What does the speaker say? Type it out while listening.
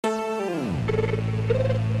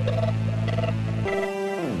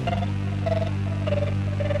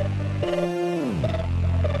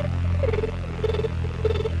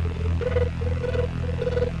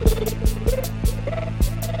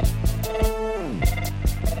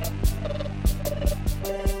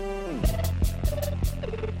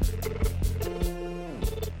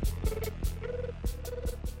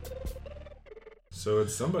So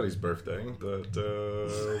it's somebody's birthday, but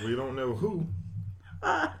we don't know who.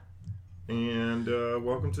 And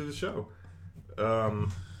welcome to the show.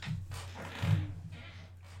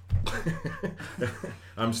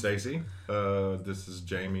 I'm Stacy. This is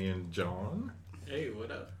Jamie and John. Hey, what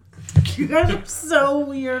up? You guys are so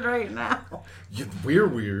weird right now. We're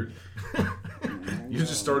weird. You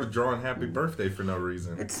just started drawing happy birthday for no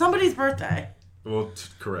reason. It's somebody's birthday. Well,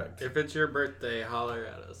 correct. If it's your birthday, holler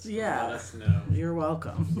at us. Yeah. Let us know. You're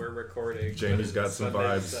welcome. We're recording. Jamie's got some Sunday,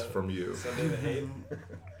 vibes from you. Sunday the 8th.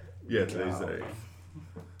 Yeah, today's the 8th.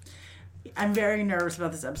 I'm very nervous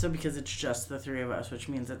about this episode because it's just the three of us, which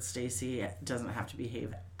means that Stacy doesn't have to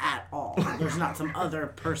behave at all. There's not some other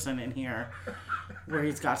person in here where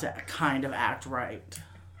he's got to kind of act right.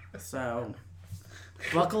 So,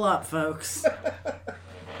 buckle up, folks.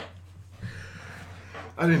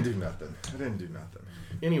 I didn't do nothing.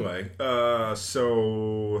 Anyway,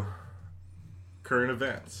 so current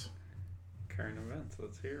events. Current events.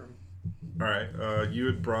 Let's hear them. All right. You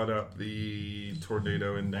had brought up the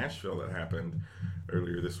tornado in Nashville that happened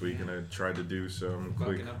earlier this week, and I tried to do some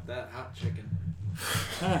quick. Fucking up that hot chicken.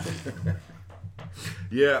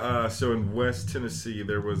 Yeah. So in West Tennessee,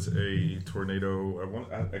 there was a tornado.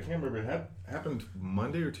 I can't remember. It happened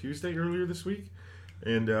Monday or Tuesday earlier this week,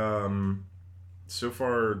 and so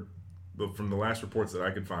far, from the last reports that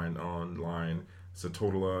I could find online, it's a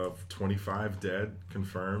total of 25 dead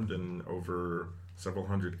confirmed and over several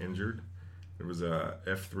hundred injured. It was a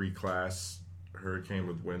F3 class hurricane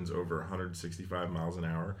with winds over 165 miles an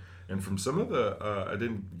hour. And from some of the, I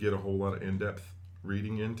didn't get a whole lot of in-depth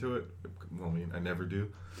reading into it. Well, I mean, I never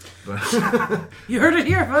do. But You heard it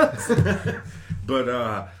here, folks. But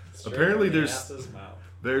apparently there's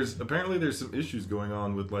some issues going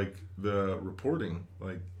on with like the reporting,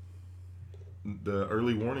 like the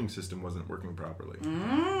early warning system wasn't working properly.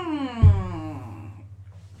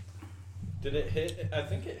 Did it hit? I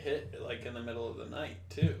think it hit like in the middle of the night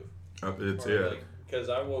too. Because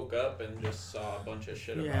I woke up and just saw a bunch of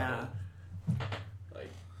shit about it. Like,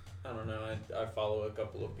 I don't know. I follow a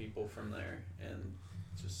couple of people from there, and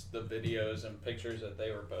just the videos and pictures that they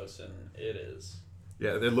were posting. It is.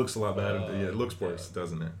 Yeah, it looks a lot better. Yeah, it looks worse,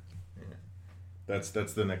 doesn't it? Yeah. That's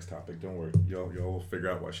the next topic. Don't worry. You'll figure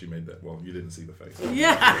out why she made that. Well, you didn't see the face.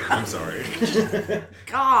 Yeah. I'm sorry.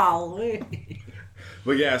 Golly.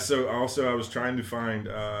 But yeah, so also I was trying to find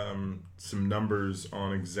some numbers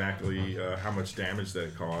on exactly how much damage that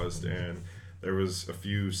it caused, and there was a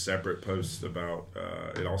few separate posts about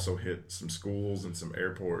it also hit some schools and some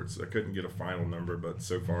airports. I couldn't get a final number, but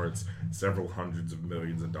so far it's several hundreds of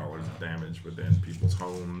millions of dollars of damage within people's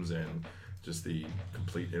homes and just the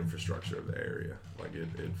complete infrastructure of the area. Like it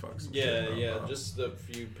fucks. Yeah. Just the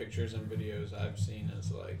few pictures and videos I've seen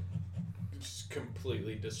is like just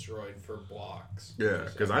completely destroyed for blocks. Yeah,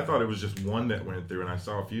 because I thought it was just one that went through, and I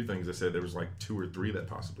saw a few things that said there was like 2 or 3 that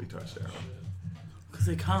possibly touched down. Because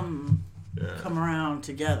they come around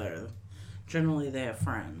together. Generally, they have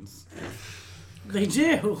friends. They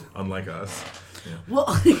do. Unlike us. Yeah.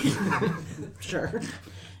 Well, sure.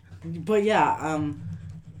 But yeah,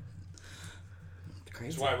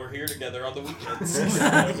 crazy. That's why we're here together on the weekends.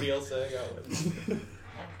 Nobody else to hang out with.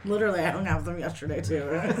 Literally, I hung out with them yesterday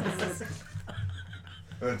too.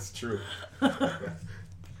 That's true.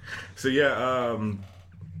 So yeah,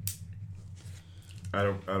 I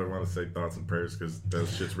don't want to say thoughts and prayers because that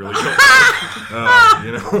shit's really good.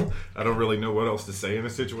 I don't really know what else to say in a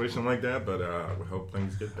situation like that, but we hope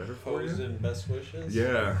things get better for you. Hopes and best wishes.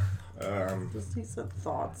 Yeah. He said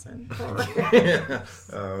thoughts and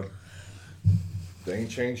prayers. They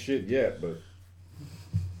ain't changed shit yet, but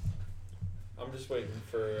I'm just waiting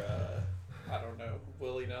for I don't know,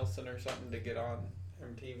 Willie Nelson or something to get on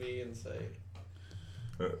MTV and say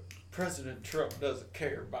President Trump doesn't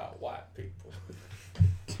care about white people.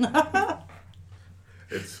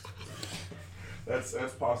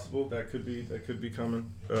 That's possible. That could be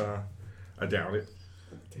coming. I doubt it.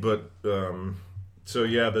 But so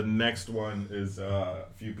yeah, the next one is a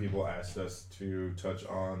few people asked us to touch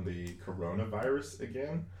on the coronavirus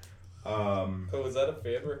again. Was that a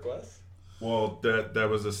fan request? Well, that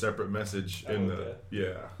was a separate message in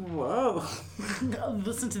Whoa.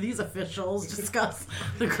 Listen to these officials discuss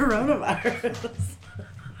the coronavirus.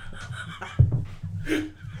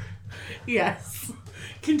 Yes.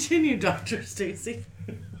 Continue, Dr. Stacy.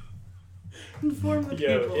 Inform the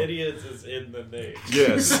people. Idiots is in the name.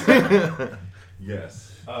 Yes.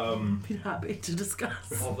 Yes. Be happy to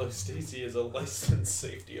discuss. Although Stacy is a licensed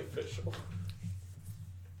safety official.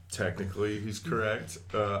 Technically, he's correct.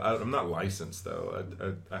 I'm not licensed, though.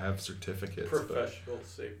 I have certificates. Professional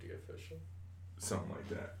safety official. Something like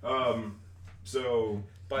that. So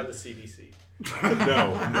by the CDC.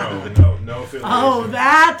 No affiliation. Oh,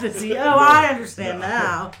 I understand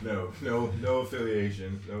now. No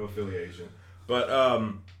affiliation. But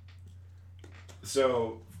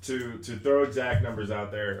so to throw exact numbers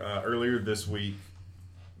out there, earlier this week,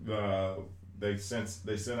 they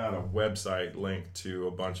sent out a website link to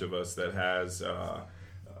a bunch of us that has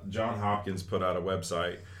John Hopkins put out a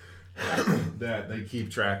website that they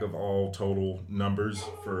keep track of all total numbers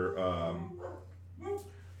for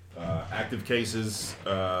active cases,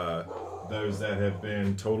 those that have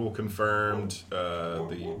been total confirmed,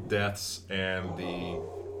 the deaths, and the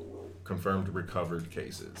confirmed recovered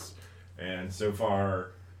cases. And so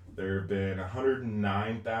far, there have been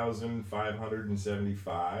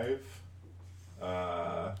 109,575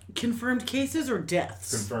 confirmed cases or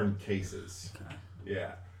deaths? Confirmed cases. Okay.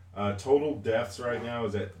 Yeah. Total deaths right now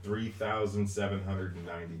is at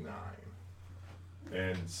 3,799.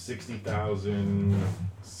 And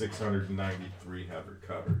 60,693 have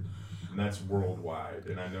recovered. And that's worldwide.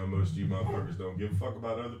 And I know most of you motherfuckers don't give a fuck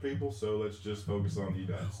about other people, so let's just focus on the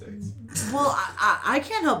United States. Well, I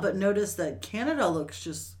can't help but notice that Canada looks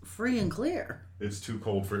just free and clear. It's too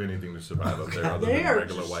cold for anything to survive up there other than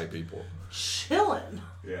regular white people. Chilling.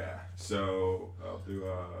 Yeah. So I'll do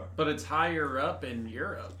But it's higher up in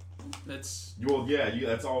Europe. That's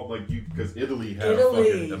all because Italy had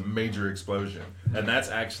a major explosion, and that's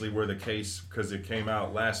actually where the case, because it came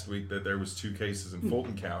out last week that there was 2 cases in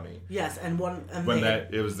Fulton County. Yes,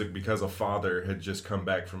 because a father had just come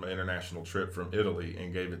back from an international trip from Italy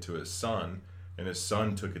and gave it to his son, and his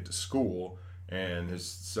son took it to school, and his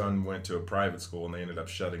son went to a private school, and they ended up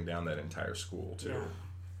shutting down that entire school too. Yeah.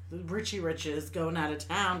 The Richie Riches going out of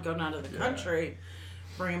town, going out of the country,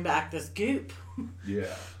 bringing back this goop.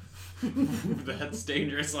 Yeah. That's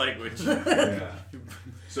dangerous language. Yeah.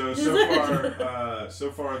 So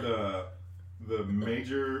far the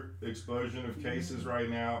major explosion of cases right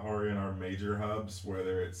now are in our major hubs,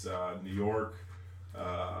 whether it's New York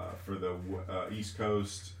for the East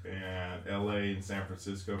Coast, and LA and San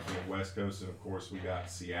Francisco for the West Coast, and of course we got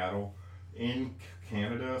Seattle. In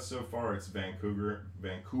Canada so far it's Vancouver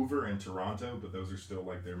and Toronto, but those are still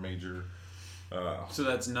like their major. So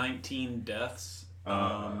that's 19 deaths.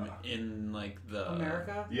 In like the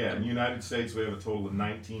America? Yeah, in the United States we have a total of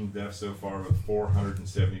 19 deaths so far, with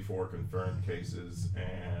 474 confirmed cases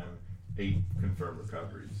and 8 confirmed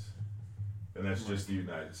recoveries. And that's just the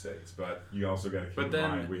United States. But you also got to keep in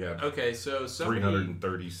mind we have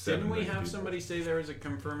 337. Didn't we have people. somebody say there was a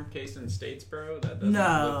confirmed case in Statesboro? That doesn't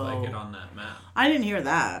look like it on that map. I didn't hear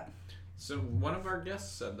that. So one of our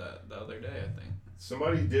guests said that the other day, I think.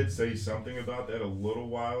 Somebody did say something about that a little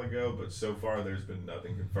while ago, but so far there's been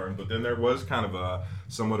nothing confirmed. But then there was kind of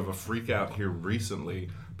somewhat of a freak out here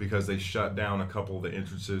recently because they shut down a couple of the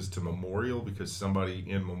entrances to Memorial because somebody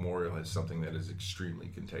in Memorial has something that is extremely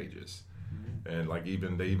contagious. Mm-hmm. And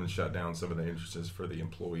they even shut down some of the entrances for the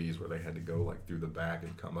employees where they had to go through the back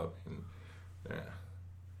and come up and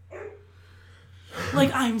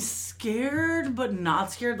I'm scared but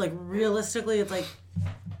not scared. Realistically it's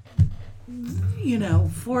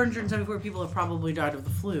 474 people have probably died of the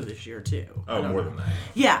flu this year too. Oh, more than that.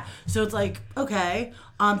 Yeah. So it's okay.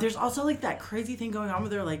 There's also that crazy thing going on where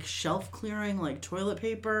they're shelf clearing toilet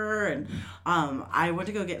paper, and I went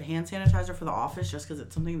to go get hand sanitizer for the office just because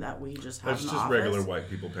it's something that we just have. That's just regular white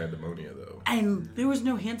people pandemonium though. And there was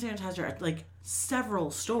no hand sanitizer at several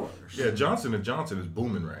stores. Yeah, Johnson & Johnson is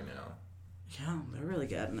booming right now. Yeah, they're really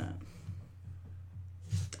getting it.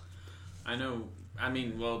 I know.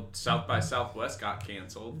 South by Southwest got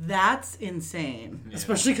canceled. That's insane. Yeah.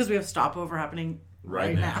 Especially because we have stopover happening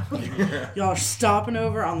right now. Y'all are stopping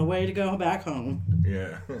over on the way to go back home.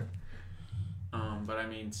 Yeah. But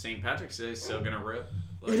St. Patrick's Day is still going to rip.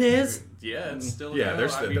 It is? Yeah, it's still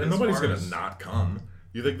nobody's going to not come.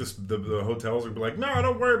 You think the hotels would be like, no,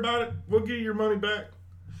 don't worry about it. We'll get your money back.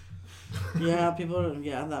 Yeah,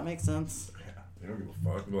 that makes sense. Yeah, they don't give a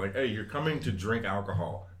fuck. They're like, hey, you're coming to drink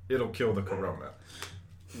alcohol. It'll kill the corona.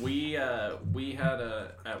 We had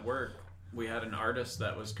at work, we had an artist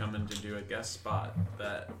that was coming to do a guest spot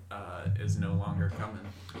that is no longer coming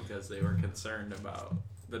because they were concerned about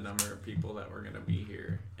the number of people that were going to be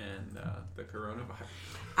here and the coronavirus.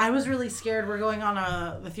 I was really scared. We're going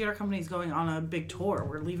on the theater company's going on a big tour.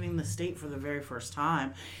 We're leaving the state for the very first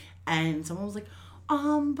time. And someone was like,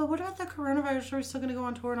 but what about the coronavirus? Are we still going to go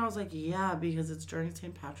on tour? And I was like, yeah, because it's during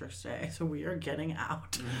St. Patrick's Day. So we are getting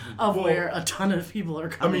out of where a ton of people are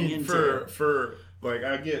coming into.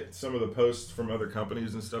 I get some of the posts from other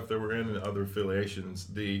companies and stuff that we're in and other affiliations.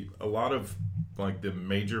 A lot of the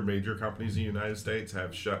major companies in the United States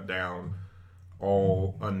have shut down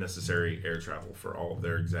all unnecessary air travel for all of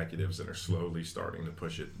their executives and are slowly starting to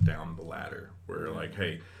push it down the ladder. Where like,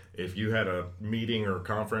 hey, if you had a meeting or a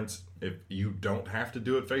conference, if you don't have to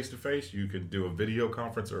do it face to face, you could do a video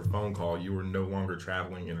conference or a phone call. You are no longer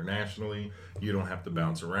traveling internationally. You don't have to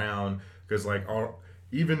bounce around because like all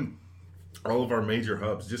of our major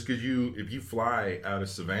hubs, just because if you fly out of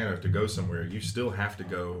Savannah to go somewhere, you still have to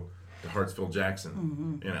go to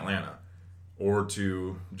Hartsfield-Jackson in Atlanta or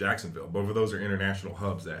to Jacksonville. Both of those are international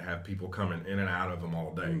hubs that have people coming in and out of them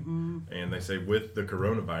all day. And they say with the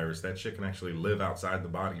coronavirus, that shit can actually live outside the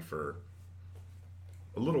body for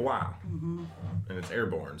a little while. And it's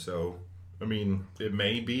airborne. So, I mean, it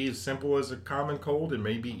may be as simple as a common cold. It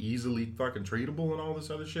may be easily fucking treatable and all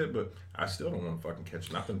this other shit, but I still don't want to fucking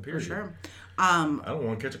catch nothing, period. For sure. I don't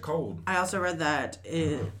want to catch a cold. I also read that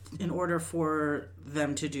in order for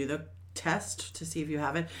them to do the test to see if you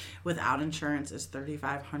have it without insurance is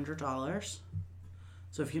 $3,500.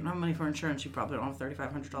 So if you don't have money for insurance, you probably don't have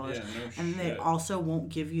 $3,500. Yeah, no and they also won't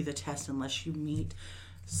give you the test unless you meet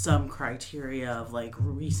some criteria of like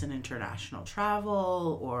recent international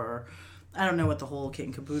travel, or I don't know what the whole kit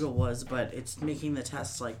and caboodle was, but it's making the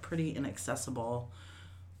test like pretty inaccessible.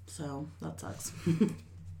 So that sucks.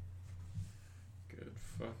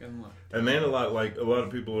 Fucking luck. And then a lot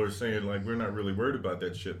of people are saying like we're not really worried about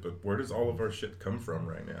that shit, but where does all of our shit come from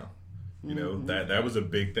right now? You know, that was a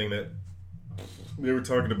big thing that they were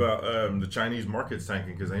talking about, the Chinese market's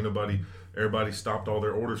tanking because everybody stopped all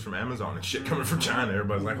their orders from Amazon and shit coming from China.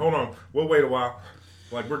 Everybody's like, hold on, we'll wait a while.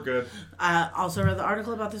 Like, we're good. I also read the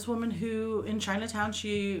article about this woman who, in Chinatown,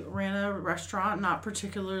 she ran a restaurant, not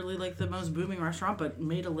particularly like the most booming restaurant, but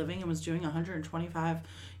made a living and was doing 125,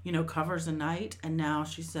 covers a night. And now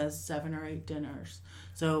she says 7 or 8 dinners.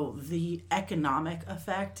 So the economic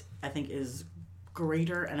effect, I think, is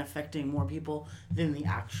greater and affecting more people than the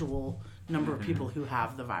actual number of people who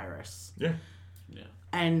have the virus. Yeah. Yeah.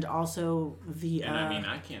 And also And I mean,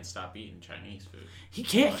 I can't stop eating Chinese food. He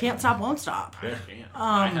can't stop, won't stop. I can't.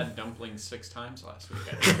 I had dumplings 6 times last week.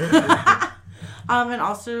 And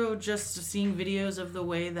also just seeing videos of the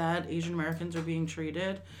way that Asian Americans are being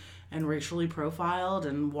treated and racially profiled,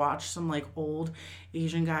 and watch some like old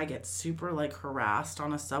Asian guy get super like harassed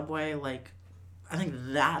on a subway. Like, I think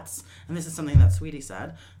that's, and this is something that Sweetie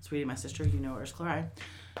said. Sweetie, my sister, you know her as Clary.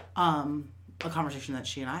 A conversation that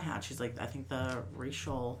she and I had. She's like, I think the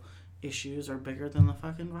racial issues are bigger than the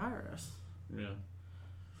fucking virus. Yeah.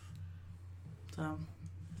 So.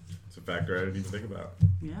 It's a factor I didn't even think about.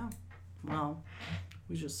 Yeah. Well,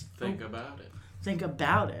 we just think about it. Think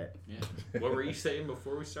about it. Yeah. What were you saying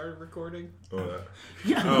before we started recording?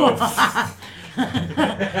 Yeah. Oh.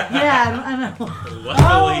 Yeah. I know.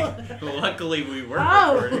 Luckily, we were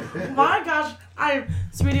recording. My gosh.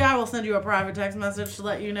 Sweetie, I will send you a private text message to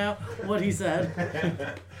let you know what he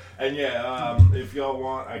said. And yeah, if y'all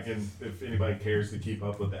want, if anybody cares to keep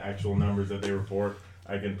up with the actual numbers that they report,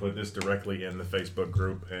 I can put this directly in the Facebook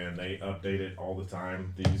group, and they update it all the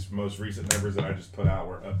time. These most recent numbers that I just put out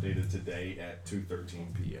were updated today at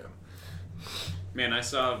 2:13 p.m. Man, I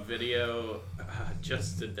saw a video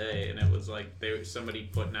just today, and it was like somebody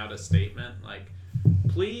putting out a statement like,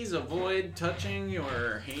 please avoid touching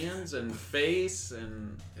your hands and face,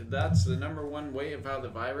 and that's the number one way of how the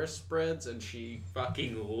virus spreads. And she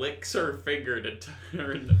fucking licks her finger to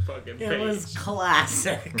turn the fucking page. It was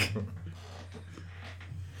classic.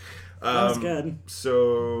 That was good.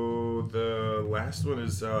 So the last one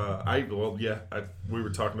is we were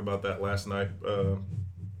talking about that last night,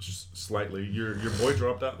 just slightly. Your boy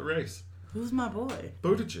dropped out the race. Who's my boy?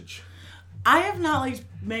 Buttigieg. I have not liked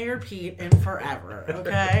Mayor Pete in forever.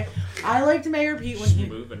 Okay, I liked Mayor Pete when he.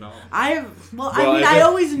 Moving on. I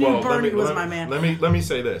always knew Bernie was my man. Let me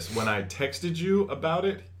say this: when I texted you about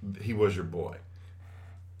it, he was your boy.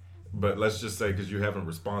 But let's just say, because you haven't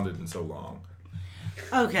responded in so long.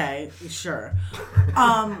 Okay, sure.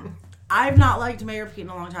 I've not liked Mayor Pete in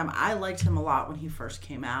a long time. I liked him a lot when he first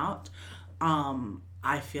came out.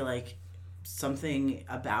 I feel like something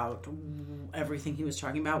about everything he was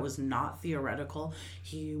talking about was not theoretical.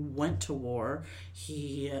 He went to war.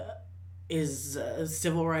 He is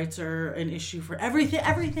civil rights are an issue for everything.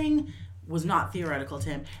 Everything was not theoretical to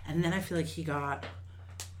him. And then I feel like he got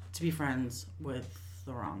to be friends with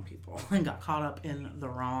the wrong people and got caught up in the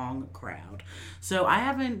wrong crowd. So I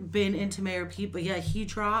haven't been into Mayor Pete, but yeah, he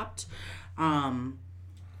dropped.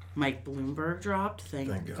 Mike Bloomberg dropped.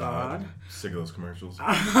 Thank God. Sick of those commercials.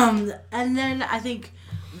 And then I think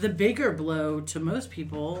the bigger blow to most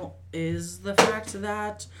people is the fact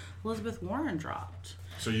that Elizabeth Warren dropped.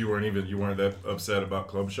 So you weren't that upset about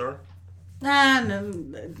Klobuchar?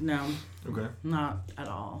 No. Okay. Not at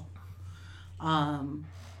all.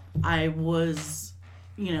 I was,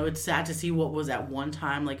 it's sad to see what was at one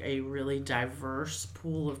time like a really diverse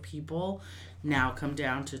pool of people now come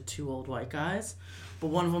down to 2 old white guys. But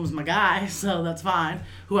one of them's my guy, so that's fine,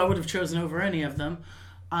 who I would have chosen over any of them.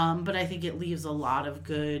 But I think it leaves a lot of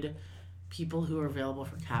good people who are available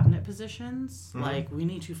for cabinet positions. Mm-hmm. Like, we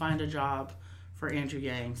need to find a job for Andrew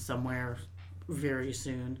Yang somewhere very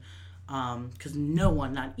soon. Because no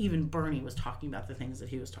one, not even Bernie, was talking about the things that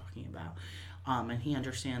he was talking about. And he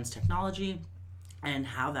understands technology and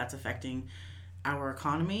how that's affecting our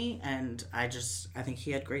economy. And I think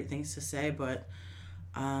he had great things to say. But,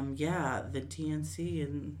 the DNC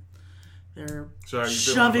and... They're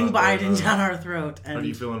shoving Biden down our throat. And how are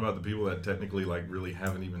you feeling about the people that technically really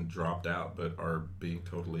haven't even dropped out but are being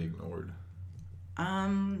totally ignored?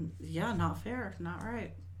 Not fair, not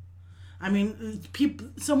right. I mean,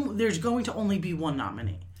 there's going to only be one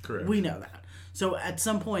nominee. Correct. We know that. So at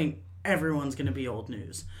some point, everyone's going to be old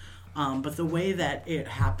news. But the way that it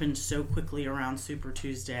happened so quickly around Super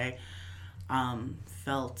Tuesday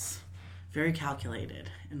felt very calculated,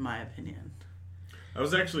 in my opinion. I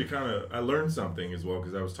was actually I learned something as well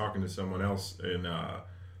because I was talking to someone else and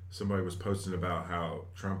somebody was posting about how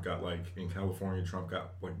Trump got in California, Trump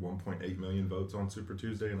got 1.8 million votes on Super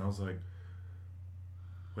Tuesday. And I was like,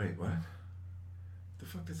 wait, what? The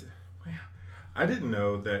fuck is it? Wait. I didn't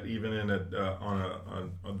know that even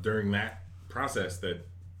during that process that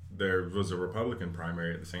there was a Republican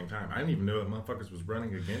primary at the same time. I didn't even know that motherfuckers was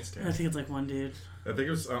running against him. I think it's one dude. I think it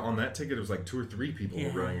was on that ticket. It was 2 or 3 people were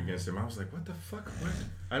running against him. I was like, what the fuck? What?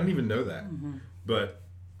 I didn't even know that. Mm-hmm. But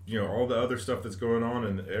all the other stuff that's going on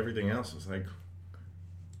and everything else was I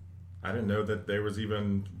didn't know that there was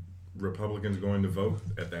even Republicans going to vote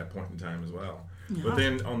at that point in time as well. Yeah. But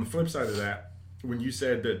then on the flip side of that, when you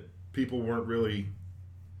said that people weren't really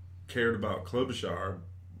cared about Klobuchar,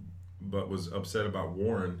 but was upset about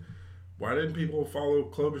Warren, why didn't people follow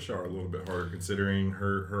Klobuchar a little bit harder, considering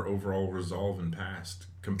her overall resolve and past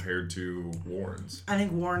compared to Warren's? I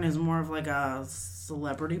think Warren is more of a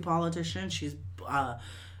celebrity politician. She's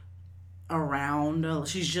around.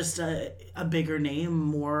 She's just a bigger name,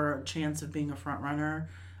 more chance of being a front runner.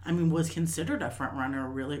 I mean, was considered a front runner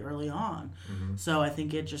really early on. Mm-hmm. So I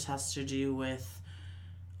think it just has to do with,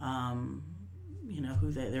 who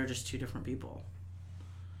they're just 2 different people.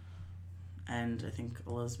 And I think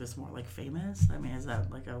Elizabeth's more famous. I mean, is that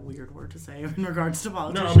a weird word to say in regards to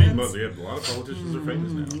politicians? No, I mean, a lot of politicians are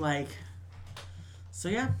famous now. So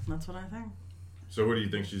yeah, that's what I think. So what do you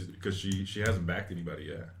think because she hasn't backed anybody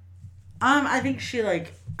yet? I think she I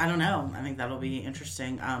don't know. I think that'll be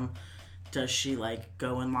interesting. Does she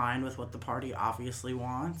go in line with what the party obviously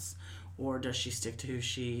wants, or does she stick to who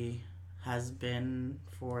she has been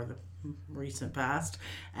for the recent past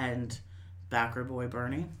and back her boy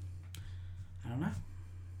Bernie? I don't know.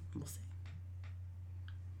 We'll see.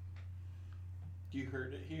 You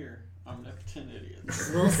heard it here. Omnipotent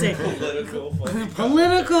idiots. We'll see. Political.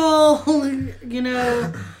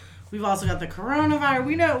 We've also got the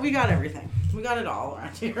coronavirus. We got everything. We got it all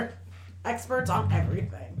around here. Experts on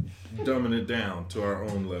everything. Dumbing it down to our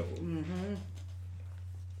own level. Mm-hmm.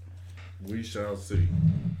 We shall see.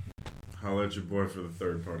 Holla at your boy for the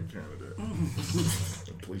third party candidate.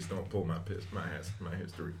 Please don't pull my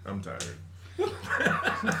history. I'm tired.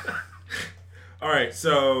 All right,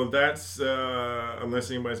 so that's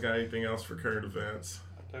unless anybody's got anything else for current events.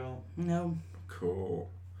 I don't. No. Cool.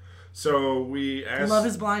 So we asked. Love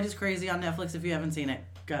is Blind is crazy on Netflix. If you haven't seen it,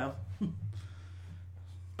 go.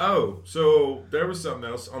 Oh, so there was something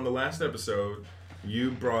else on the last episode.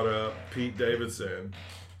 You brought up Pete Davidson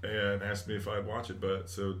and asked me if I'd watch it. But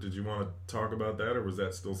so did you want to talk about that, or was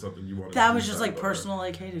that still something you wanted? That was just personal.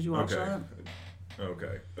 Hey, did you watch that?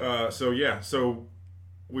 Okay. So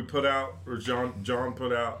we put out, or John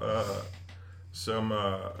put out some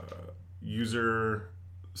user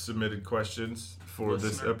submitted questions for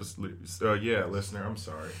this episode. Listener, I'm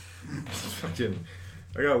sorry.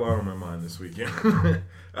 I got a lot on my mind this weekend.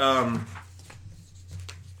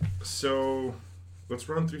 So let's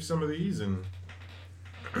run through some of these and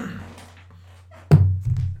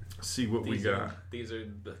see what we got. These are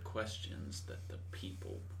the questions that the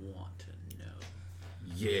people want to know.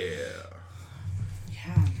 Yeah.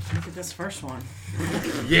 Yeah, look at this first one.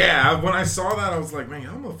 Yeah, when I saw that, I was like, man,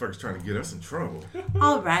 y'all motherfuckers trying to get us in trouble.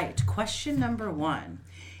 All right, question number 1.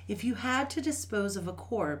 If you had to dispose of a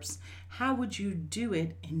corpse, how would you do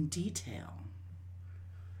it in detail?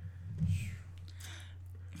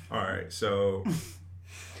 All right, so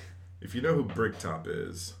if you know who Bricktop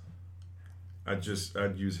is, I'd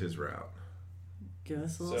use his route. Give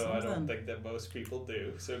us a little something. So I don't think that most people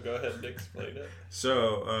do. So go ahead and explain it.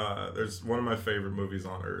 So there's one of my favorite movies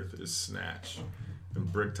on earth is Snatch.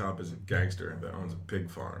 And Bricktop is a gangster that owns a pig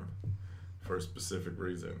farm for a specific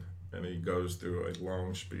reason. And he goes through a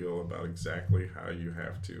long spiel about exactly how you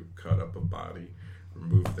have to cut up a body,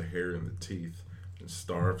 remove the hair and the teeth, and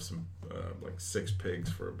starve some 6 pigs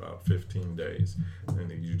for about 15 days. And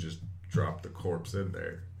then you just drop the corpse in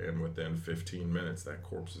there. And within 15 minutes, that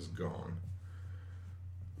corpse is gone.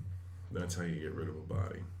 That's how you get rid of a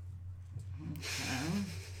body. Okay.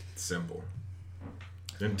 Simple.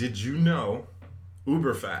 And did you know,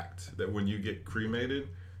 uber fact, that when you get cremated,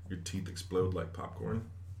 your teeth explode like popcorn?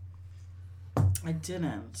 I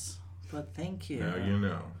didn't, but thank you. Now you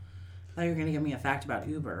know. I thought you were going to give me a fact about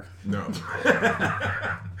Uber. No. No,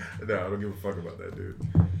 I don't give a fuck about that, dude.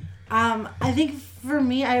 I think for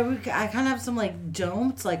me, I kind of have some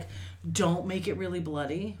don'ts, don't make it really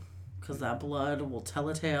bloody. Because that blood will tell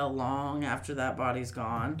a tale long after that body's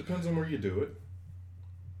gone. Depends on where you do it.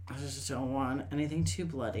 I just don't want anything too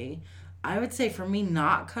bloody. I would say for me,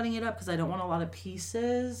 not cutting it up because I don't want a lot of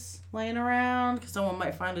pieces laying around. Because someone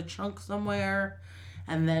might find a chunk somewhere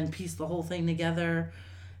and then piece the whole thing together.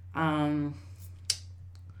 Golly,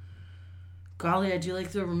 I do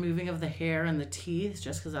like the removing of the hair and the teeth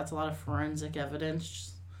just because that's a lot of forensic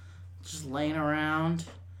evidence just laying around.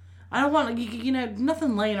 I don't want,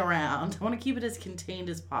 nothing laying around. I want to keep it as contained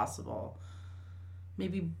as possible.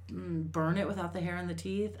 Maybe burn it without the hair and the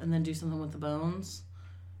teeth and then do something with the bones.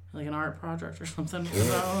 Like an art project or something with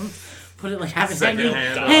the bones. Put it have it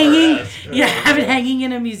hanging. Yeah, have it hanging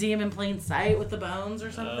in a museum in plain sight with the bones or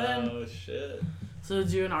something. Oh, shit. So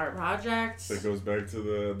do an art project. That goes back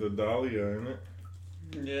to the Dahlia, isn't it?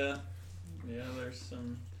 Yeah. Yeah, there's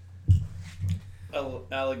some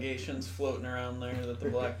allegations floating around there that the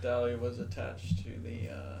Black Dahlia was attached to the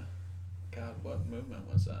God, what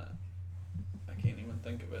movement was that? I can't even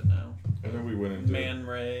think of it now. I know we went into Man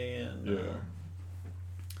Ray and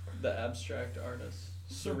the abstract artists,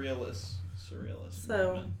 surrealist so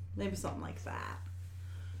movement. Maybe something like that.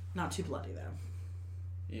 Not too bloody though.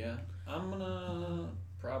 Yeah, I'm gonna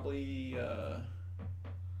probably go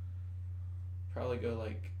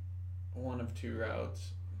one of 2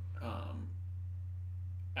 routes.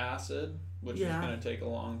 Acid, which is going to take a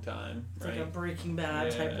long time. It's right? like a Breaking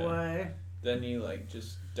Bad type way. Then you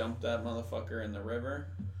just dump that motherfucker in the river,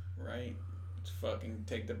 right? Just fucking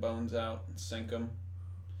take the bones out and sink them.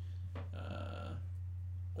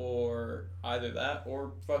 Or either that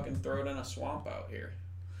or fucking throw it in a swamp out here.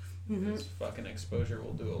 Mm-hmm. This fucking exposure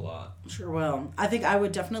will do a lot. Sure will. I think I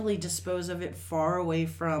would definitely dispose of it far away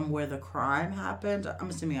from where the crime happened. I'm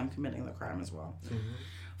assuming I'm committing the crime as well. Mm-hmm.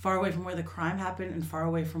 Far away from where the crime happened and far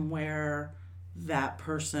away from where that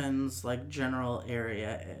person's general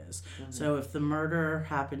area is. Mm-hmm. So if the murder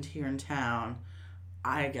happened here in town,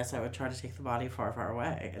 I guess I would try to take the body far, far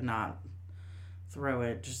away and not throw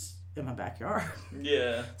it just in my backyard.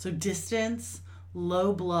 Yeah. So distance,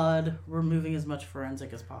 low blood, removing as much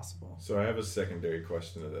forensic as possible. So I have a secondary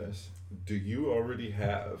question to this. Do you already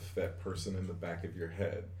have that person in the back of your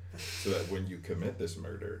head so that when you commit this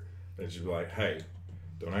murder, that you'd be like, hey,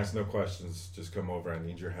 don't ask no questions, just come over, I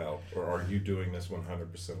need your help? Or are you doing this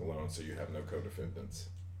 100% alone so you have no co-defendants?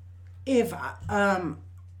 If, I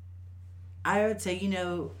would say,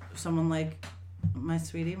 someone like my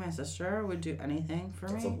sweetie, my sister, would do anything for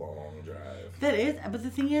me. That's a long drive. That is, but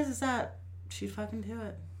the thing is that she'd fucking do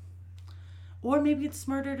it. Or maybe it's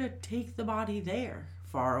smarter to take the body there,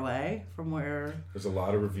 far away from where... There's a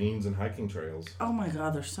lot of ravines and hiking trails. Oh my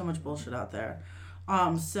God, there's so much bullshit out there.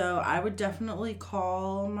 So I would definitely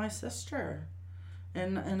call my sister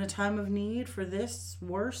in a time of need for this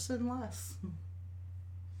worse and less.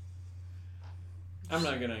 I'm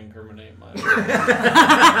not going to incriminate my in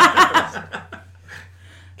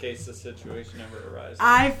case the situation ever arises.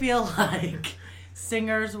 I feel like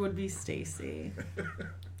singers would be Stacy.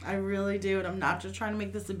 I really do, and I'm not just trying to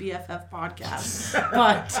make this a BFF podcast,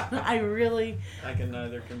 but I can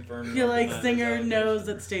neither confirm. Feel like Singer knows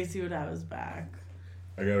that Stacy would have his back.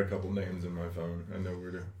 I got a couple names in my phone. I know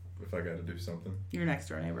where to if I got to do something. Your next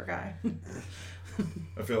door neighbor guy.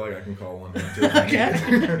 I feel like I can call on him too.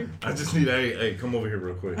 Okay. I just need hey, come over here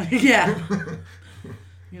real quick. Yeah.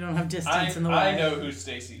 You don't have distance in the way. I know who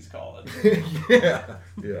Stacy's calling. Yeah.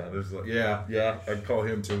 There's I'd call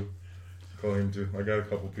him too. I got a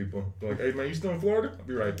couple people. They're like, hey man, you still in Florida? I'll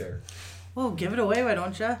be right there. Well, give it away, why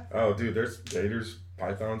don't you? Oh, dude, there's gators,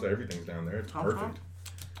 pythons, everything's down there. It's perfect.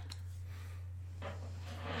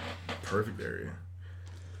 Perfect area.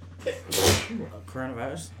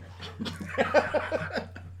 Coronavirus.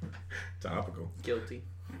 Topical. Guilty.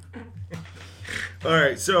 All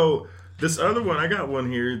right, so this other one, I got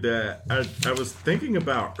one here that I was thinking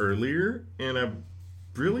about earlier, and I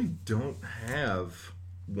really don't have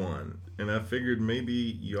one. And I figured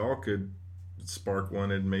maybe y'all could spark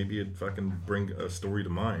one, and maybe it'd fucking bring a story to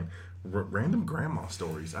mind. Random grandma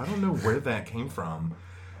stories. I don't know where that came from.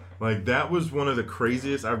 Like, that was one of the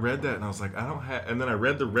craziest. I read that, and I was like, I don't have... And then I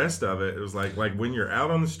read the rest of it. It was like when you're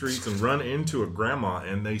out on the streets and run into a grandma,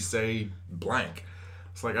 and they say blank.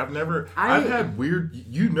 It's like, I've had weird...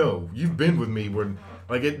 you've been with me when...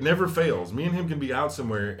 Like, it never fails. Me and him can be out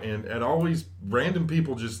somewhere, and always random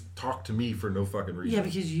people just talk to me for no fucking reason. Yeah,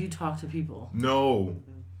 because you talk to people. No.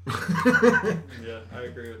 Yeah, I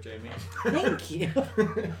agree with Jamie. Thank you.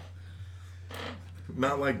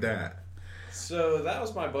 Not like that. So that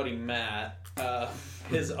was my buddy Matt.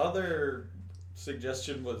 His other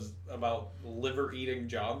suggestion was about liver eating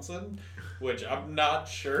Johnson, which I'm not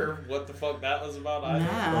sure what the fuck that was about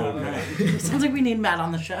either. Matt. Sounds like we need Matt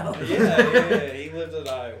on the show. Yeah. He lives in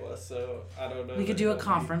Iowa, so I don't know. We could do a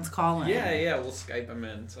conference call in. Yeah, we'll Skype him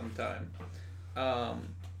in sometime.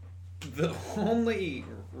 The only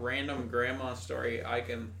random grandma story I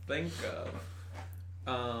can think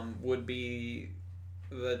of would be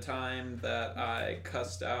the time that I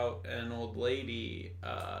cussed out an old lady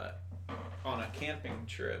on a camping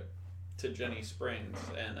trip to Jenny Springs,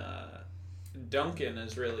 and Duncan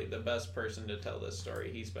is really the best person to tell this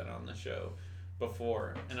story. He's been on the show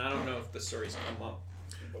before, and I don't know if the story's come up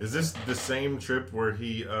before. Is this the same trip where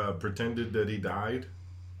he pretended that he died?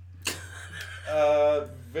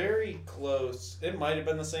 Very close. It might have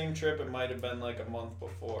been the same trip. It might have been like a month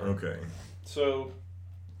before. Okay. So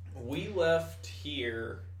we left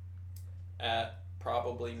here at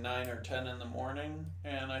probably 9 or 10 in the morning,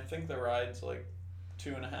 and I think the ride's like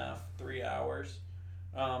 2.5, 3 hours.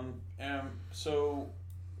 And so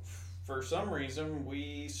for some reason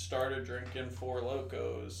we started drinking Four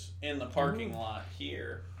Locos in the parking lot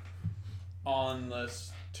here on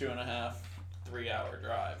this 2.5, 3 hour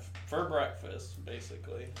drive for breakfast,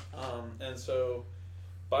 basically. And so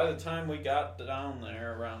by the time we got down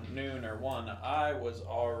there around noon or 1, I was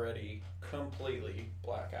already completely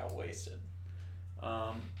blackout wasted.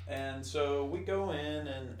 And so we go in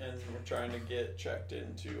and we're trying to get checked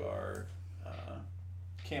into our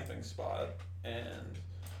camping spot, and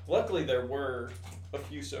luckily there were a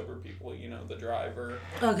few sober people, the driver.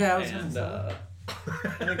 Okay, I was and I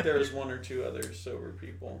think there was 1 or 2 other sober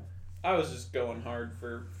people. I was just going hard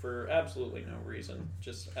for absolutely no reason,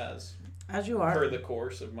 just as you are, per the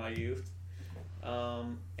course of my youth.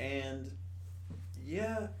 And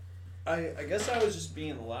yeah, I guess I was just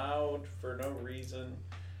being loud for no reason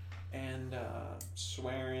and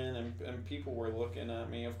swearing, and people were looking at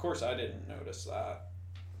me. Of course, I didn't notice that.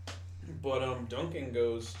 But Duncan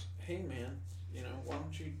goes, "Hey man, why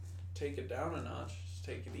don't you take it down a notch? Just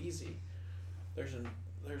take it easy. There's an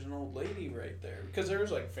old lady right there," because there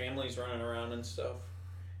was like families running around and stuff,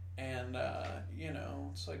 and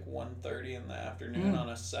it's like 1:30 in the afternoon on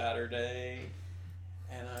a Saturday,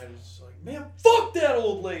 and I was like, "Man, fuck that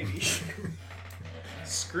old lady!"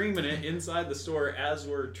 Screaming it inside the store as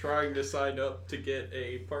we're trying to sign up to get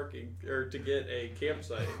a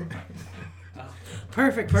campsite.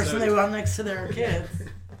 Perfect person. They want next to their kids.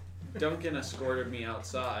 Duncan escorted me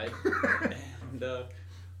outside, and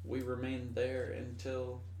we remained there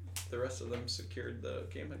until the rest of them secured the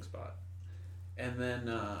camping spot. And then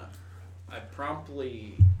I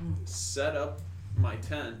promptly set up my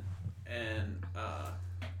tent and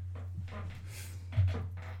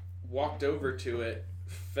walked over to it,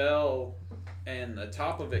 fell, and the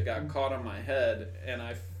top of it got caught on my head, and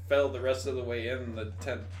I fell the rest of the way in. The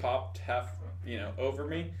tent popped over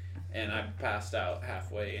me, and I passed out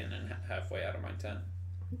halfway in and halfway out of my tent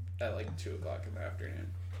at like 2 o'clock in the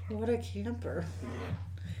afternoon. What a camper.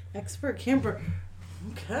 Yeah. Expert camper.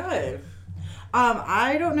 Okay.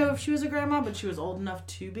 I don't know if she was a grandma, but she was old enough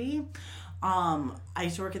to be. I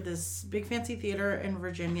used to work at this big fancy theater in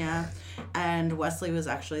Virginia, and Wesley was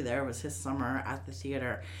actually there. It was his summer at the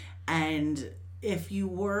theater. And if you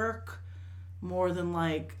work more than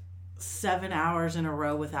like 7 hours in a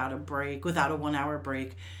row without a 1 hour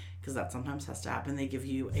break, because that sometimes has to happen, they give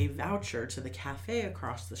you a voucher to the cafe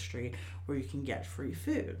across the street where you can get free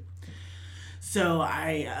food. So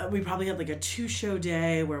we probably had like a 2-show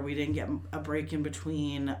day where we didn't get a break in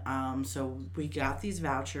between. So we got these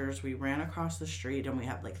vouchers, we ran across the street, and we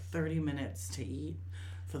had like 30 minutes to eat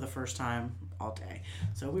for the first time all day.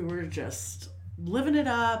 So we were just living it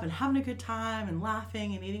up and having a good time and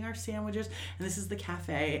laughing and eating our sandwiches. And this is the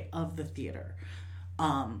cafe of the theater.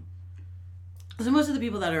 So most of the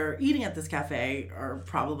people that are eating at this cafe are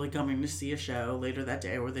probably coming to see a show later that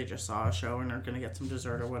day, or they just saw a show and are going to get some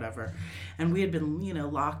dessert or whatever. And we had been,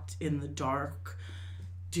 locked in the dark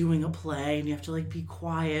doing a play, and you have to, be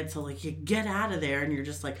quiet. So, you get out of there and you're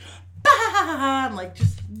just like, bah! And,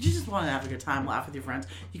 you just want to have a good time, laugh with your friends.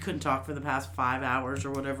 You couldn't talk for the past 5 hours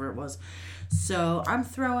or whatever it was. So I'm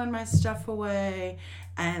throwing my stuff away,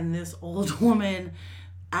 and this old woman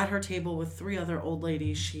at her table with 3 other old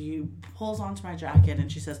ladies, she pulls onto my jacket and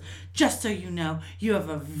she says, "Just so you know, you have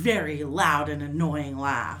a very loud and annoying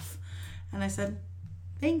laugh." And I said,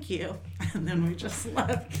 "Thank you." And then we just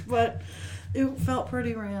left. But it felt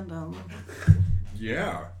pretty random.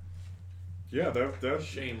 Yeah. Yeah, that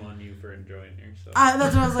shame on you for enjoying yourself.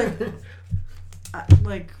 That's what I was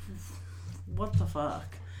like. What the fuck?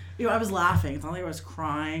 I was laughing. It's not like I was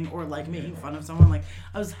crying or making fun of someone.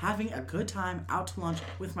 I was having a good time out to lunch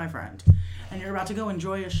with my friend. And you're about to go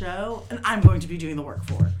enjoy a show, and I'm going to be doing the work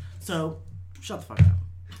for it. So shut the fuck up.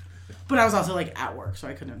 But I was also at work, so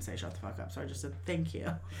I couldn't say shut the fuck up. So I just said thank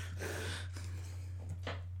you.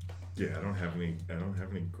 Yeah, I don't have any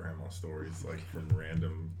grandma stories from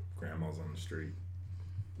random grandmas on the street.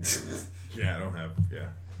 Yeah, I don't have. Yeah,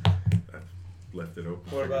 I've left it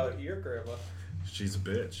open. What about your grandma? She's a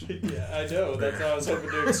bitch. Yeah, I know. That's why I was hoping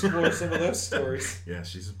to explore some of those stories. Yeah,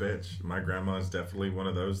 she's a bitch. My grandma is definitely one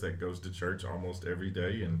of those that goes to church almost every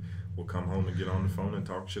day and will come home and get on the phone and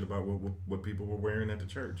talk shit about what people were wearing at the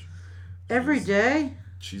church. Every day?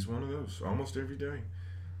 She's one of those. Almost every day.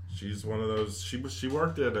 She's one of those. She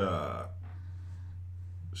worked at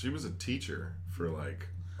she was a teacher for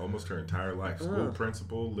almost her entire life. School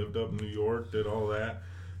principal, lived up in New York, did all that.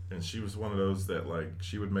 And she was one of those that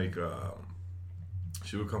she would make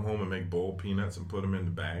she would come home and make boiled peanuts and put them in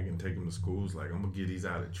the bag and take them to school. It's I'm going to give these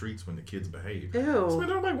out at treats when the kids behave. Ew. So,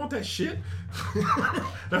 nobody want that shit.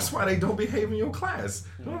 That's why they don't behave in your class.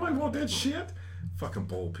 Nobody want that shit. Fucking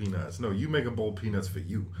boiled peanuts. No, you make a boiled peanuts for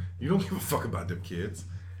you. You don't give a fuck about them kids.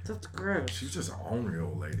 That's gross. She's just an ornery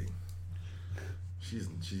old lady. She's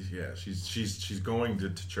going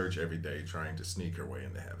to church every day trying to sneak her way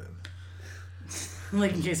into heaven.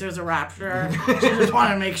 In case there's a rapture, she just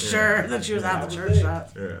wanted to make sure that she was at the church.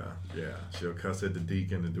 Yeah. She'll cuss at the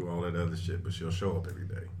deacon and do all that other shit, but she'll show up every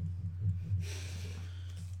day.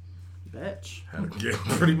 Bitch. Yeah,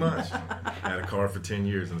 pretty much. Had a car for 10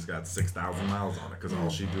 years and it's got 6,000 miles on it because all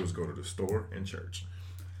she do is go to the store and church.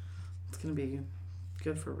 It's gonna be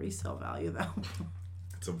good for resale value though.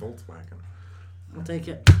 It's a Volkswagen. I'll take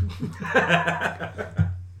it.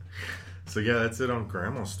 So yeah, that's it on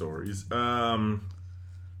grandma stories.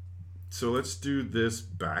 So let's do this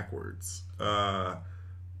backwards.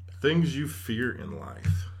 Things you fear in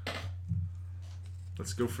life.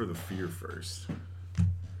 Let's go for the fear first.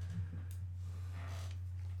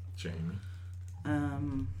 Jamie.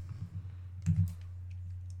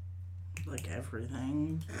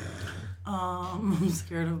 Everything. I'm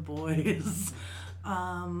scared of boys.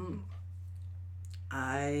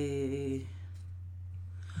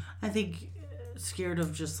 I think scared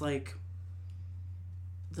of just that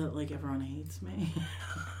everyone hates me.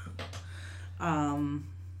 I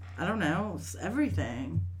don't know. It's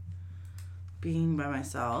everything. Being by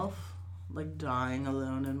myself, dying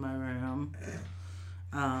alone in my room.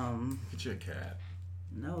 Get you a cat.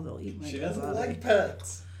 No, they'll eat my She doesn't body. like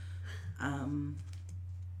pets. Yeah.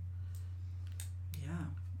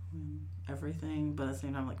 Everything, but at the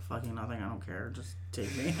same time, fucking nothing. I don't care. Just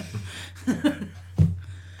take me.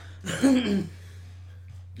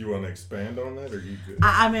 You want to expand on that, or you good?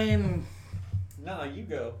 I mean... No, you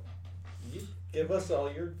go. You give us all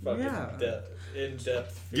your fucking in-depth fears.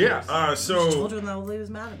 Yeah, so... I told you when that old lady was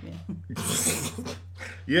mad at me.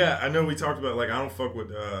 Yeah, I know we talked about, I don't fuck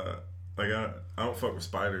with, I don't fuck with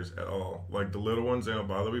spiders at all. The little ones, they don't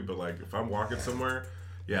bother me, but, if I'm walking somewhere,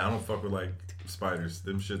 yeah, I don't fuck with, spiders.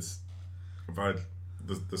 Them shits, if I...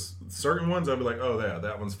 The certain ones, I'll be oh, yeah,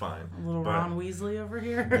 that one's fine. A little Ron Weasley over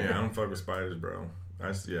here. Yeah, I don't fuck with spiders, bro.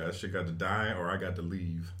 That shit got to die or I got to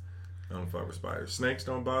leave. I don't fuck with spiders. Snakes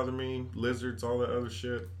don't bother me. Lizards, all that other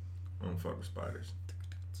shit. I don't fuck with spiders.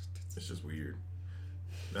 It's just weird.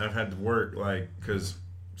 And I've had to work, because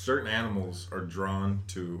certain animals are drawn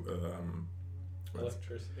to...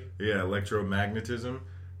 electricity. Yeah, electromagnetism.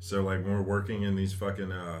 So, when we're working in these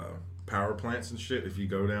fucking... power plants and shit, if you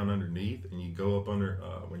go down underneath and you go up under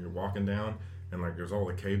when you're walking down and there's all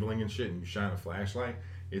the cabling and shit and you shine a flashlight,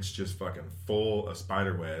 it's just fucking full of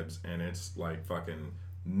spider webs and it's fucking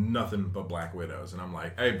nothing but black widows. And I'm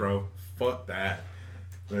hey bro, fuck that.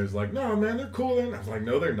 And there's no man, they're cool. And I was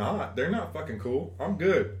no, they're not fucking cool. I'm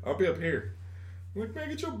good, I'll be up here. I'm man,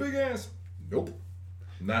 get your big ass. Nope,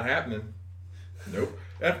 not happening. Nope.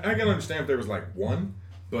 I can understand if there was like one,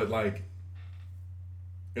 but like,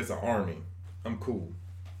 it's an army. I'm cool.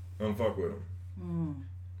 I don't fuck with them.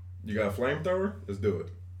 You got a flamethrower? Let's do it.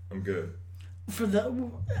 I'm good.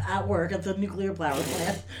 At work at the nuclear power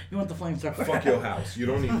plant, you want the flamethrower. Fuck your house. You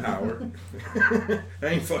don't need power. I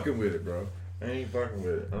ain't fucking with it, bro. I ain't fucking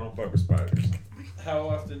with it. I don't fuck with spiders. How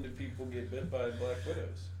often do people get bit by black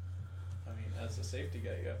widows? I mean, as a safety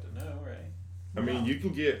guy, you have to know, right? I mean, you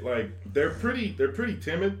can get like they're pretty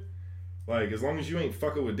timid. Like as long as you ain't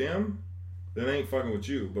fucking with them, then they ain't fucking with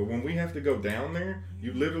you. But when we have to go down there,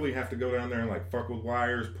 you literally have to go down there and like fuck with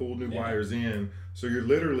wires, pull new wires in. So you're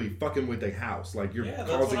literally fucking with their house. Like you're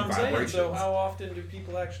causing vibrations. So how often do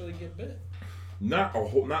people actually get bit? Not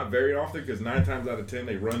very often, because 9 times out of 10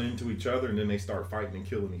 they run into each other and then they start fighting and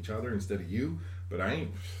killing each other instead of you. But I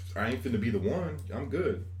ain't finna be the one. I'm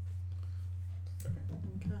good.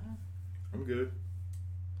 Okay. I'm good.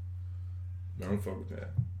 I don't fuck with that.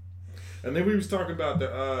 And then we was talking about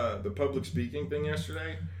the public speaking thing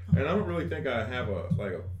yesterday, and I don't really think I have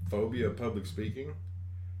a phobia of public speaking,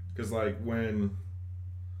 because like when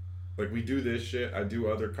we do this shit, I do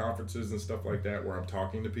other conferences and stuff like that where I'm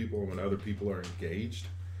talking to people, and when other people are engaged,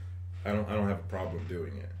 I don't have a problem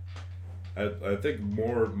doing it. I think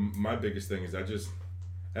my biggest thing is I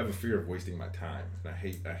have a fear of wasting my time, and I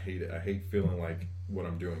hate it. I hate feeling like what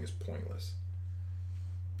I'm doing is pointless.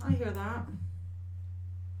 I hear that.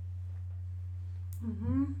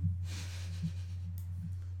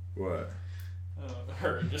 What?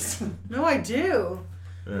 Her just. No, I do.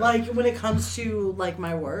 Yeah. Like when it comes to like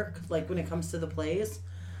my work, like when it comes to the plays,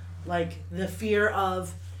 like the fear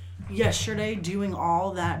of yesterday doing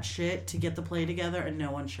all that shit to get the play together and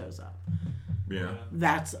no one shows up. Yeah.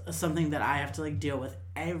 That's something that I have to like deal with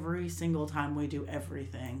every single time we do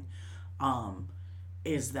everything.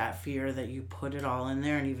 Is that fear that you put it all in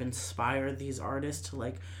there and you've inspired these artists to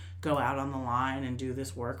like go out on the line and do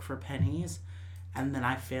this work for pennies, and then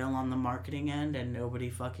I fail on the marketing end and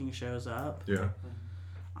nobody fucking shows up. Yeah.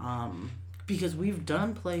 Because we've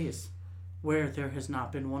done plays where there has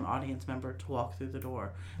not been one audience member to walk through the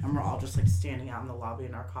door, and we're all just like standing out in the lobby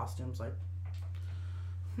in our costumes like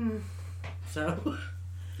So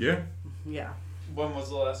Yeah. When was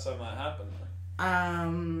the last time that happened?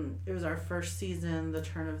 It was our first season, The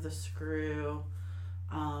Turn of the Screw.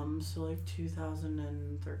 So like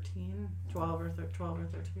 2013, 12 or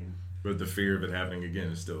 13. But the fear of it happening again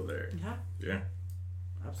is still there. Yeah. Yeah.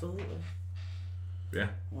 Absolutely. Yeah.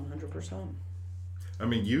 100%. I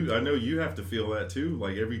mean, I know you have to feel that too.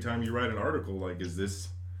 Like every time you write an article, like, is this,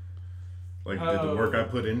 like, did the work I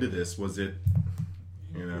put into this, was it,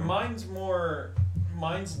 you know? Mine's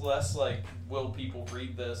less like, will people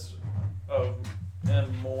read this,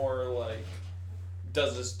 and more like,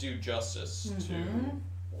 does this do justice to,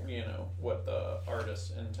 you know, what the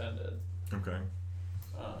artist intended? Okay.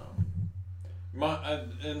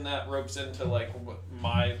 And that ropes into like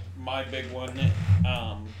my big one.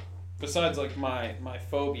 Besides like my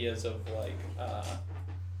phobias of like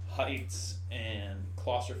heights and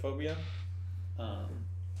claustrophobia,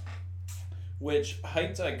 which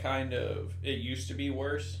heights it used to be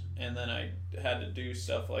worse, and then I had to do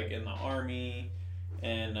stuff like in the army.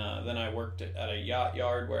 And then I worked at a yacht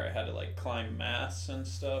yard where I had to like climb masts and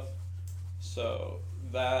stuff. So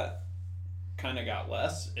that kind of got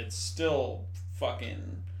less. It's still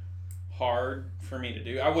fucking hard for me to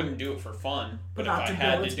do. I wouldn't do it for fun, but if I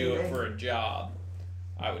had to do it for a job,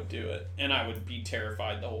 I would do it. And I would be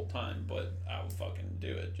terrified the whole time, but I would fucking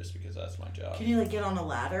do it just because that's my job. Can you like get on a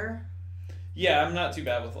ladder? Yeah, I'm not too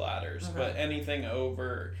bad with ladders, but anything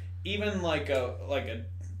over, even like a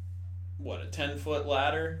 10-foot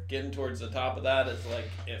ladder, getting towards the top of that is like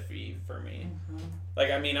iffy for me.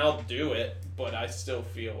 Like, I mean, I'll do it, but I still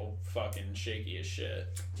feel fucking shaky as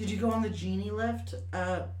shit. Did you go on the Genie lift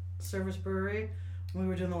at Service Brewery when we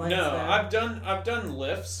were doing the lights? No, there? I've done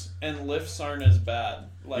lifts, and lifts aren't as bad.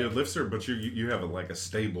 Like, yeah, lifts are, but you have a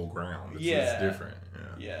stable ground. It's different.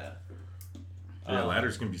 Yeah. Yeah,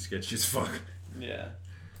 ladders can be sketchy as fuck. Yeah.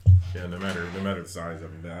 Yeah, no matter the size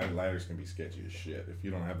of them, ladders can be sketchy as shit. If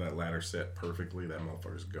you don't have that ladder set perfectly, that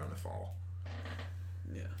motherfucker's gonna fall.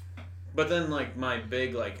 Yeah. But then, like, my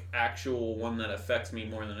big, like, actual one that affects me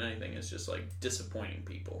more than anything is just, like, disappointing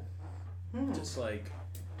people. Just, like,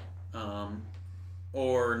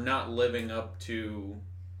 or not living up to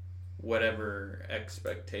whatever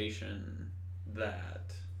expectation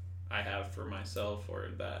that I have for myself, or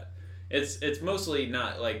that it's mostly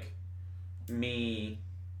not, like, me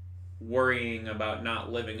worrying about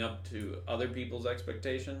not living up to other people's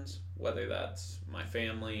expectations, whether that's my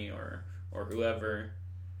family or whoever,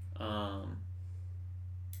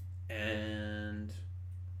 and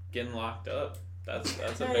getting locked up. That's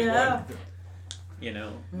a big one. You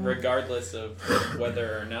know, regardless of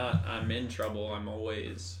whether or not I'm in trouble, I'm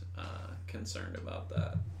always concerned about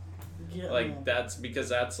that. Yeah. Like, that's because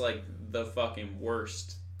that's, like, the fucking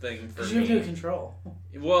worst thing for me. You have no control.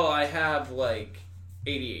 Well, I have, like,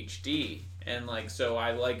 ADHD, and, like, so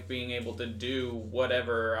I like being able to do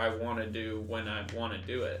whatever I want to do when I want to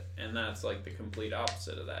do it, and that's, like, the complete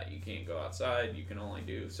opposite of that. You can't go outside, you can only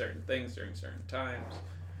do certain things during certain times.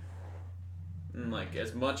 And, like,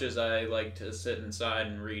 as much as I like to sit inside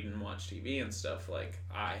and read and watch TV and stuff, like,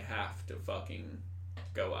 I have to fucking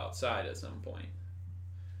go outside at some point.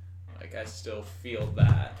 Like, I still feel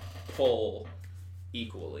that pull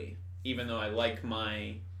equally. Even though I like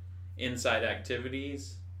my inside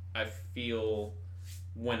activities, I feel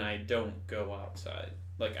when I don't go outside.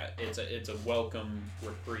 Like, it's a welcome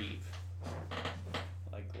reprieve.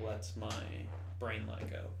 Like, lets my brain let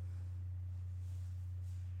go.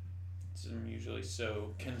 I'm usually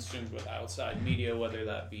so consumed with outside media, whether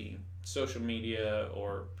that be social media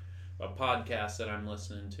or a podcast that I'm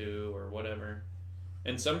listening to or whatever.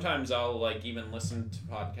 And sometimes I'll, like, even listen to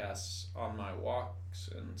podcasts on my walks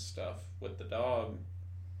and stuff with the dog.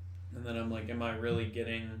 And then I'm like, am I really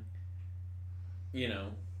getting, you know,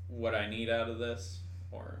 what I need out of this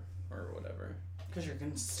or whatever? Because you're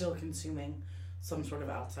still consuming some sort of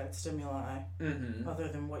outside stimuli other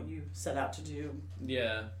than what you set out to do.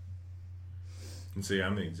 Yeah. And see,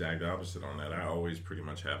 I'm the exact opposite on that. I always pretty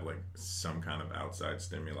much have, like, some kind of outside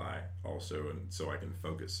stimuli also, and so I can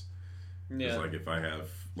focus. Yeah. It's like if I have,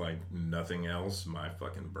 like, nothing else, my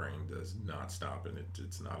fucking brain does not stop, and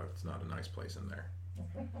it's not a nice place in there.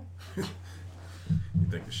 You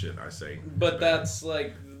think the shit I say. But that's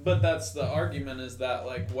the argument is that,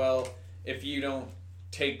 like, well, if you don't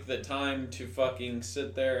take the time to fucking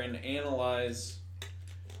sit there and analyze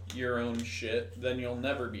your own shit, then you'll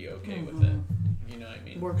never be okay with it. You know what I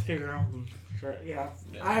mean? Work through your own shit, yeah.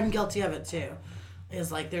 I'm guilty of it too.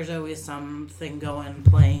 It's like there's always something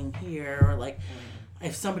playing here, or like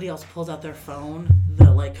if somebody else pulls out their phone,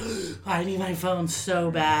 they're like, I need my phone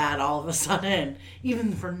so bad all of a sudden,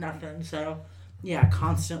 even for nothing. So, yeah,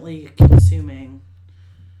 constantly consuming.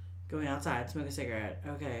 Going outside, smoke a cigarette.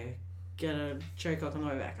 Okay. Get a cherry Coke on the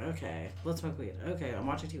way back. Okay. Let's smoke weed. Okay. I'm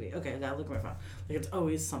watching TV. Okay. I gotta look at my phone. Like, it's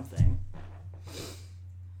always something.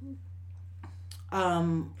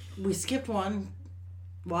 We skipped one.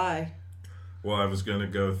 Why? Well, I was going to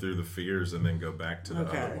go through the fears and then go back to the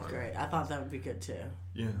other one. Okay, great. I thought that would be good, too.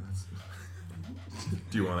 Yeah.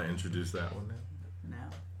 Do you want to introduce that one now?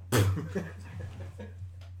 No.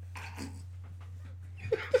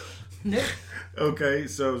 Nope. Okay,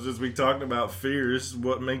 so since we talked about fears,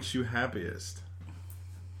 what makes you happiest?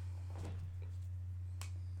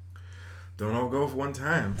 Don't all go for one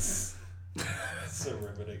time. It's a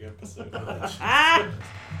riveting episode.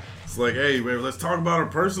 It's like, hey, let's talk about our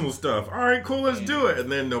personal stuff. All right, cool, let's do it. And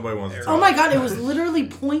then nobody wants to talk. Oh my god, it was literally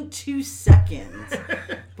 0.2 seconds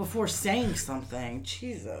before saying something.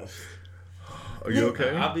 Jesus. Are you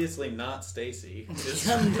okay? Obviously not Stacy.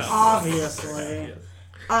 Obviously.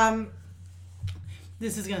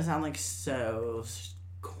 This is gonna sound like so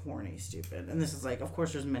corny, stupid, and this is like, of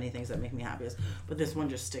course, there's many things that make me happiest, but this one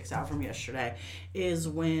just sticks out from yesterday. Is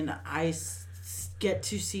when I get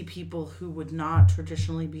to see people who would not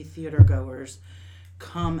traditionally be theater goers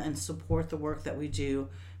come and support the work that we do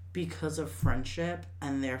because of friendship,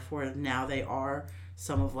 and therefore now they are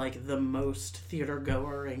some of like the most theater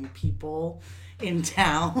going people in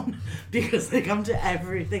town because they come to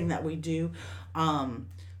everything that we do.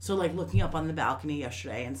 So like looking up on the balcony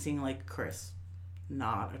yesterday and seeing like Chris,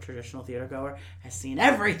 not a traditional theater goer, has seen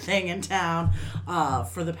everything in town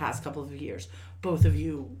for the past couple of years. Both of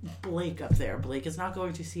you, Blake up there. Blake is not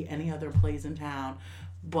going to see any other plays in town,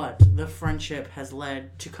 but the friendship has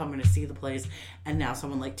led to coming to see the plays, and now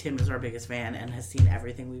someone like Tim is our biggest fan and has seen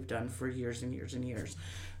everything we've done for years and years and years.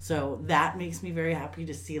 So that makes me very happy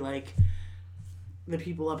to see like the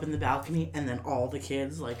people up in the balcony and then all the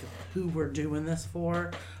kids like who we're doing this for,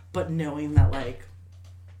 but knowing that like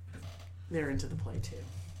they're into the play too.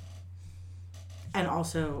 And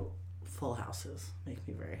also full houses make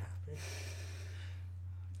me very happy.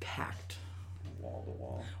 Packed. Wall to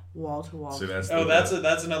wall. Wall to wall. So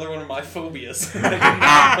that's another one of my phobias.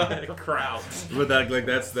 Crowds. But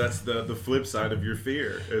that's the flip side of your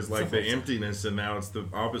fear is like the emptiness, and now it's the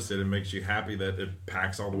opposite. It makes you happy that it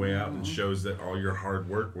packs all the way out and shows that all your hard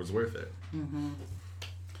work was worth it. Mm-hmm.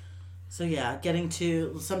 So yeah, getting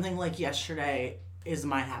to something like yesterday is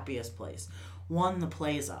my happiest place. One, the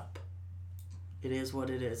play's up. It is what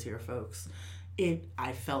it is here, folks.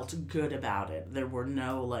 I felt good about it. There were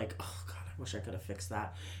no like, oh God, I wish I could have fixed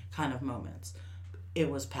that kind of moments. It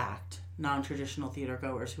was packed. Non-traditional theater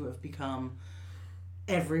goers who have become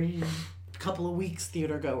every couple of weeks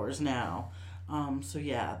theater goers now. So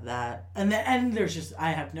yeah, that and there's just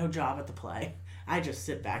I have no job at the play. I just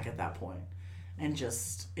sit back at that point and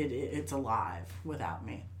just it's alive without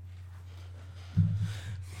me.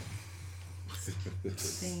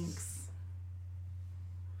 Thanks.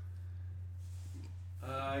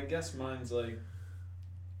 I guess mine's like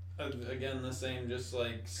again the same, just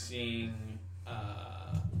like seeing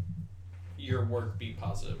your work be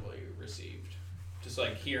positively received. Just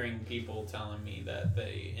like hearing people telling me that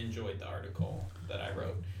they enjoyed the article that I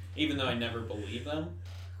wrote, even though I never believed them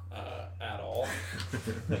at all.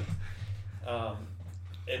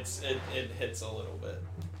 It hits a little bit,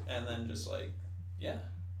 and then just like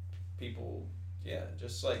people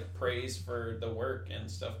just like praise for the work and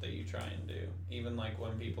stuff that you try and do. Even like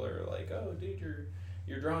when people are like, "Oh, dude,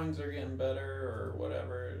 your drawings are getting better," or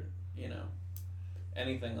whatever,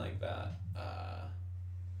 anything like that.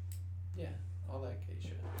 All that gay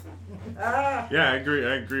shit. Yeah, I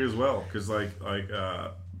agree as well. Cause like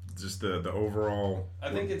just the overall. I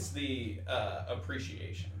think it's the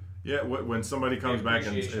appreciation. Yeah, when somebody comes back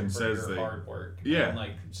and says your hard work. Yeah. And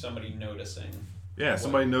like somebody noticing. Yeah,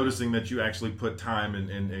 somebody noticing that you actually put time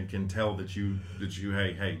and can tell that you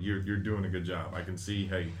hey you're doing a good job. I can see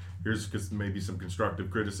here's maybe some constructive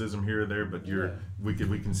criticism here or there, but we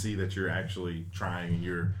can see that you're actually trying and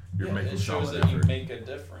you're making solid effort. It shows that you make a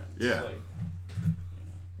difference. Yeah.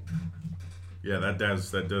 Yeah, that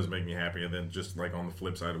does make me happy. And then just like on the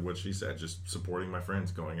flip side of what she said, just supporting my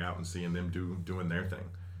friends, going out and seeing them doing their thing.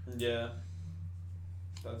 Yeah.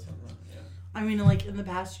 That's something. Yeah. I mean, like in the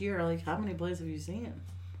past year, like how many plays have you seen?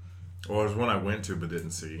 Well, there's one I went to but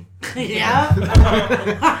didn't see. Yeah.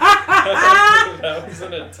 That was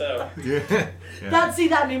an attempt. Yeah.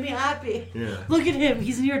 That made me happy. Yeah. Look at him.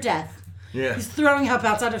 He's near death. Yeah. He's throwing up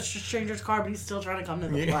outside a stranger's car, but he's still trying to come to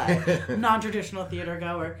the play. Non-traditional theater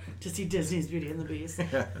goer to see Disney's Beauty and the Beast.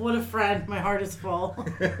 What a friend. My heart is full.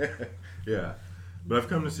 Yeah. But I've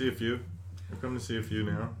come to see a few.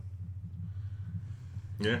 Now.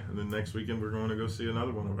 Yeah, and then next weekend we're going to go see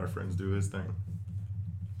another one of our friends do his thing.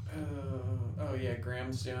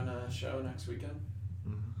 Graham's doing a show next weekend.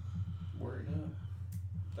 Mm-hmm. Word up.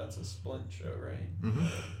 That's a Splint show, right? Mm-hmm.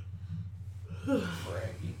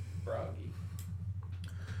 Braggy.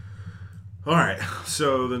 All right,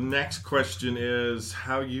 so the next question is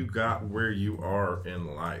how you got where you are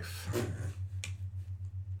in life.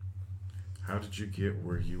 How did you get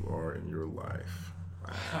where you are in your life?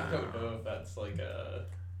 Wow. I don't know if that's like a...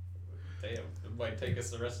 Damn, it might take us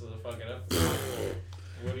the rest of the fucking episode.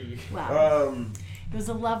 What do you... Wow. It was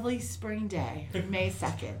a lovely spring day, May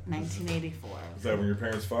 2nd, 1984. Is that when your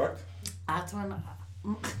parents fucked? That's when...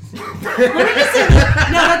 Let me just say this.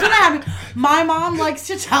 No, that's what happened. My mom likes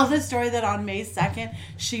to tell the story that on May 2nd,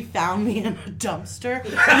 she found me in a dumpster.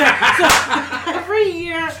 So every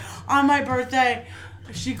year on my birthday,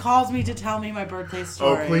 she calls me to tell me my birthday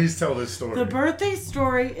story. Oh, please tell this story. The birthday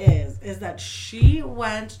story is that she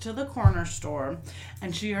went to the corner store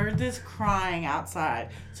and she heard this crying outside.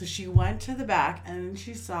 So she went to the back and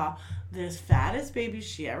she saw this fattest baby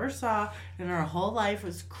she ever saw in her whole life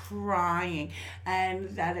was crying, and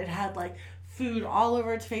that it had like food all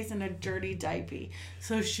over its face and a dirty diaper.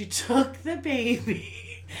 So she took the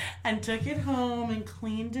baby and took it home and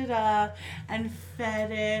cleaned it up and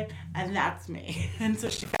fed it, and that's me. And so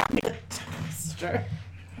she found me a dumpster.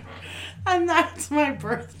 And that's my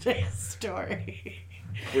birthday story.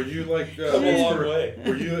 Were you like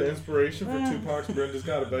were you the inspiration for Tupac's Brenda's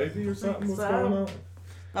Got a Baby or something? What's going on?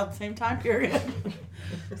 About the same time period.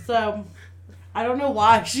 So I don't know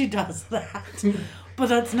why she does that. But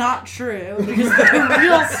that's not true, because the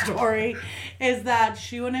real story is that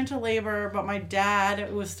she went into labor, but my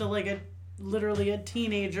dad was still like literally a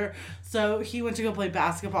teenager, so he went to go play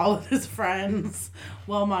basketball with his friends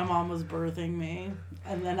while my mom was birthing me.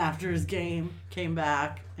 And then after his game, came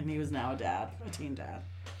back, and he was now a teen dad.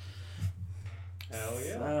 Hell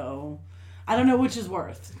yeah. So I don't know which is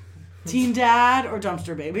worse, teen dad or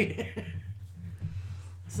dumpster baby.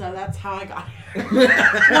 So that's how I got here.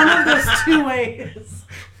 One of those two ways.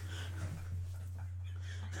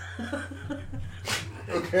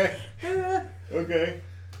 Okay.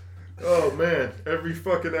 Oh man, every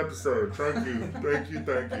fucking episode. Thank you.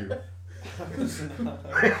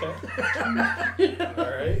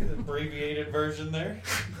 Alright, abbreviated version there.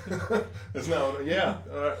 It's not, yeah.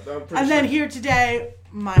 And then here today,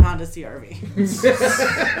 my Honda CR-V.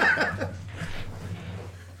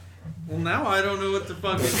 Well, now I don't know what the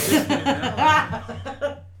fuck is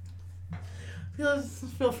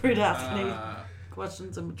Feel free to ask any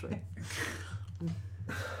questions in between. I'm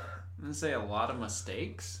going to say a lot of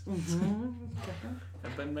mistakes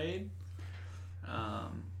have been made.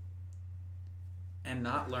 And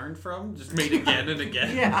not learned from, just made again and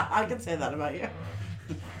again. Yeah, I can say that about you.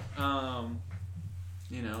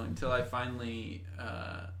 You know, until I finally,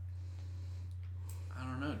 I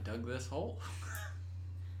don't know, dug this hole.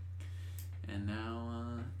 And now,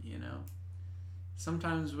 you know,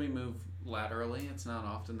 sometimes we move laterally. It's not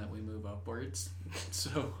often that we move upwards.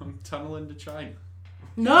 So I'm tunneling to China.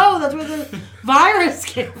 No, that's where the virus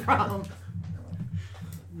came from.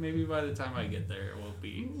 Maybe by the time I get there, it will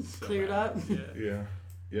be so cleared bad. up. Yeah,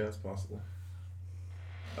 it's possible.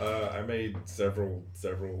 I made several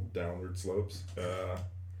downward slopes,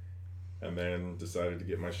 and then decided to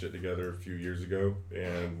get my shit together a few years ago.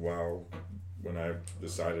 And when I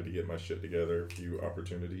decided to get my shit together, a few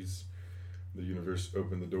opportunities the universe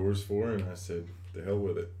opened the doors for, and I said, "The hell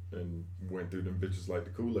with it," and went through them bitches like the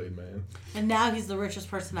Kool-Aid man. And now he's the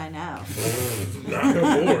richest person I know. Not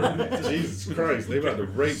no more. Jesus Christ, they about to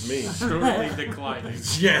rape me. Totally declining.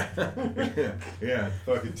 Yeah.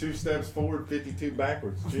 Fucking 2 steps forward, 52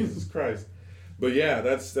 backwards. Jesus Christ. But yeah,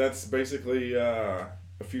 that's basically a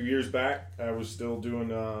few years back. I was still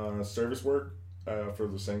doing service work for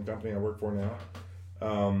the same company I work for now.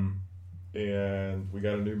 And we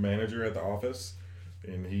got a new manager at the office,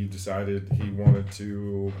 and he decided he wanted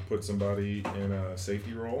to put somebody in a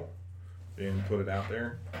safety role and put it out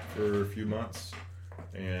there for a few months.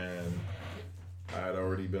 And I'd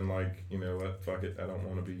already been like, you know what, fuck it, I don't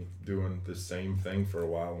want to be doing the same thing for a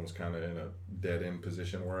while, and was kind of in a dead end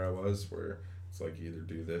position where I was, where it's like either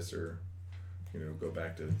do this or, you know, go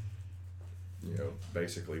back to, you know,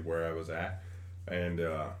 basically where I was at. And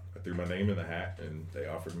I threw my name in the hat, and they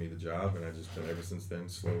offered me the job, and I've just been ever since then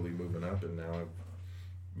slowly moving up, and now I've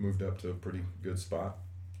moved up to a pretty good spot.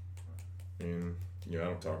 And you know, I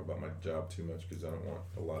don't talk about my job too much because I don't want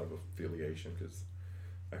a lot of affiliation, because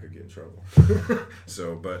I could get in trouble.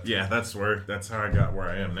 So, but yeah, that's how I got where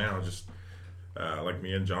I am now. Just like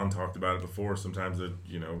me and John talked about it before. Sometimes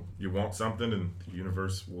you know, you want something, and the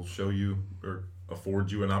universe will show you or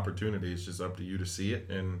afford you an opportunity. It's just up to you to see it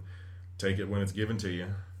and take it when it's given to you,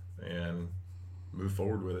 and move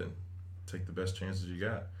forward with it. Take the best chances you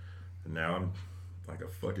got. And now I'm like a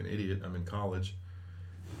fucking idiot. I'm in college,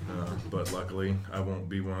 but luckily I won't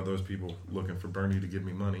be one of those people looking for Bernie to give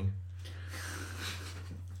me money.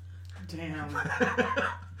 Damn.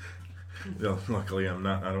 Yeah, luckily I'm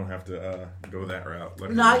not. I don't have to go that route.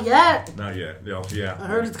 Luckily, Not yet. Not yet. Yeah. I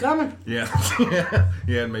heard it's coming. Yeah.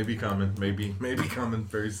 Yeah. It may be coming. Maybe coming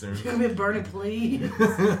very soon. It's gonna be a Bernie, please.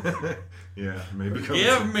 Yeah, maybe coming.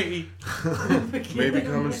 Give me. Maybe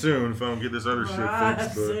coming soon if I don't get this other shit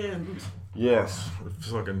fixed. But yes,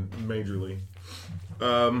 fucking majorly.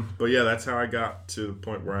 But yeah, that's how I got to the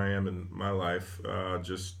point where I am in my life.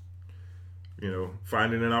 Just, you know,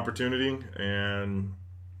 finding an opportunity and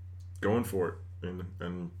going for it,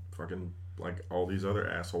 and fucking like all these other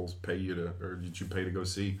assholes pay you to, or did you pay to go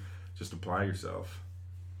see? Just apply yourself.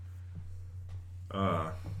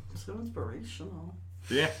 So inspirational.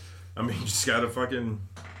 Yeah, I mean, you just gotta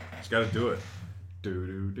do it.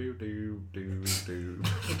 Do.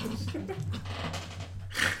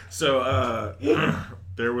 So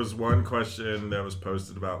there was one question that was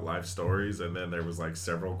posted about life stories, and then there was like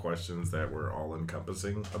several questions that were all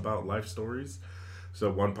encompassing about life stories. So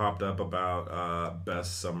one popped up about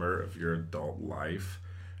best summer of your adult life,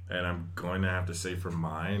 and I'm going to have to say for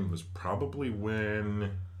mine was probably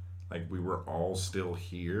when like we were all still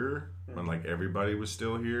here, when like everybody was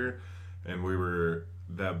still here, and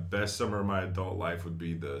the best summer of my adult life would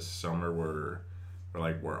be the summer where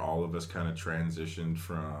all of us kind of transitioned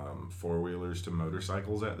from 4-wheelers to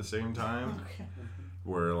motorcycles at the same time. Okay.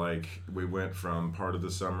 Where like we went from part of the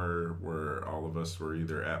summer where all of us were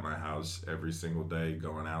either at my house every single day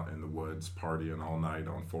going out in the woods partying all night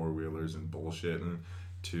on 4-wheelers and bullshitting,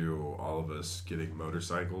 to all of us getting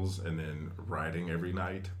motorcycles and then riding every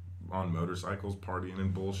night on motorcycles, partying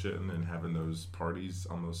and bullshitting, and having those parties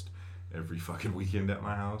almost every fucking weekend at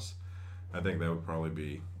my house. I think that would probably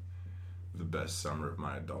be the best summer of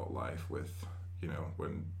my adult life, with, you know,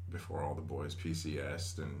 before all the boys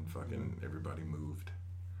PCS'd and fucking everybody moved.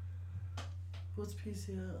 What's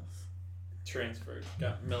PCS? Transferred.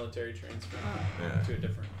 Got military transfer to a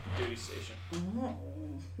different duty station. Oh,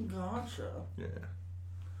 gotcha. Yeah.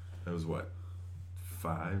 That was what,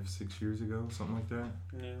 5-6 years ago? Something like that?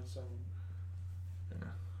 Yeah, something. Yeah.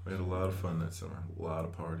 We had a lot of fun that summer. A lot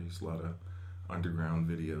of parties, a lot of underground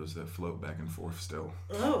videos that float back and forth still.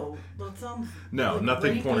 Oh, that sounds... No, like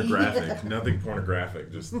nothing pornographic. Nothing pornographic.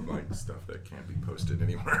 Just like stuff that can't be posted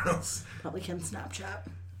anywhere else. Probably can Snapchat.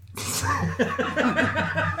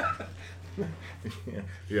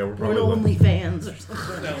 Yeah, we're probably... Or OnlyFans or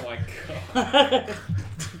something. Oh my god.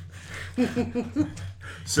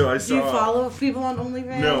 So I saw... Do you follow people on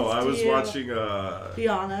OnlyFans? No, I was watching... Be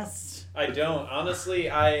honest. I don't. Honestly,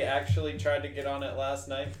 I actually tried to get on it last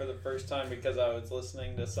night for the first time because I was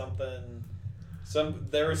listening to something...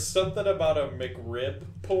 There was something about a McRib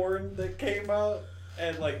porn that came out,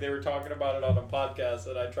 and like they were talking about it on a podcast,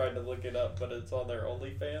 and I tried to look it up, but it's on their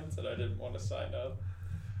OnlyFans, and I didn't want to sign up.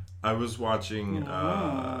 I was watching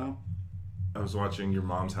Your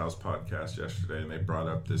Mom's House podcast yesterday, and they brought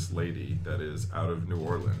up this lady that is out of New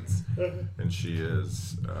Orleans, and she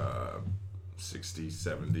is 60s,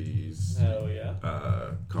 70s. Hell yeah.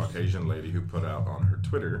 Caucasian lady who put out on her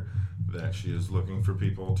Twitter that she is looking for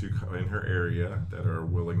people to in her area that are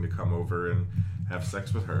willing to come over and have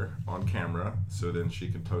sex with her on camera, so then she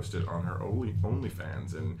can post it on her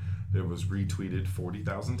OnlyFans, and it was retweeted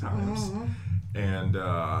 40,000 times. And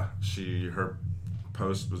her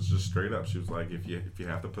post was just straight up. She was like, if you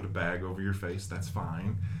have to put a bag over your face, that's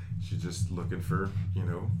fine. She's just looking for,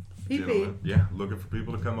 gentlemen. Yeah, looking for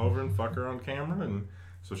people to come over and fuck her on camera, and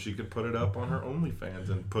so she could put it up on her OnlyFans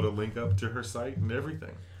and put a link up to her site and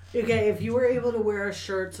everything. Okay, if you were able to wear a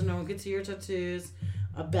shirt so no one could see your tattoos,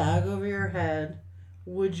 a bag over your head,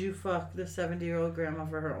 would you fuck the 70-year-old grandma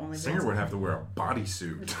for her OnlyFans? Singer would have to wear a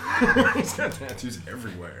bodysuit. He's got tattoos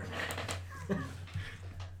everywhere.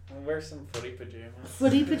 Wear some footy pajamas.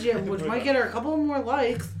 Footy pajamas, which might get her a couple more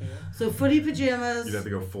likes. Yeah. So footy pajamas. You'd have to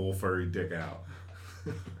go full furry dick out.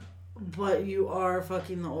 But you are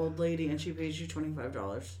fucking the old lady, and she pays you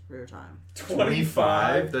 $25 for your time.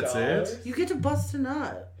 $25? That's it? You get to bust a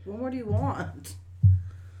nut. What more do you want?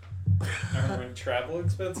 Are my travel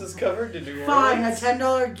expenses covered? Did you Fine, a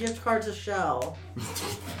 $10 gift card to Shell.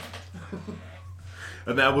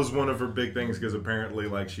 And that was one of her big things, because apparently,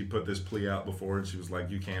 like, she put this plea out before, and she was like,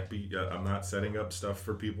 you can't be, I'm not setting up stuff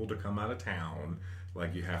for people to come out of town.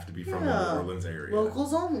 Like, you have to be from the New Orleans area.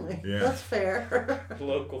 Locals only. Yeah. That's fair.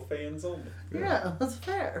 Local fans only. Yeah, that's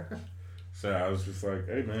fair. So I was just like,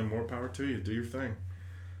 hey, man, more power to you. Do your thing.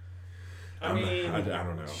 I mean, I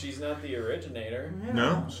don't know. She's not the originator. Yeah.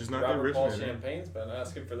 No, she's not the originator. Paul Champagne's been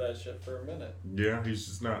asking for that shit for a minute. Yeah, he's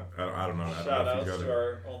just not. I don't know. Shout out to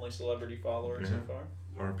our only celebrity follower so far.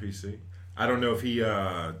 RPC. I don't know if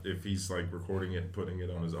he's like recording it and putting it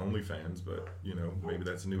on his OnlyFans, but maybe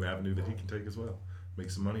that's a new avenue that he can take as well. Make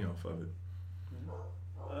some money off of it.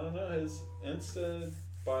 I don't know. His Insta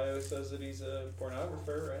bio says that he's a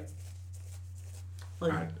pornographer, right?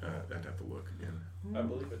 I'd have to look again. I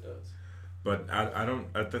believe it does. But I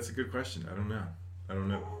don't. That's a good question. I don't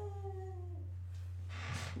know.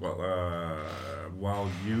 Well, while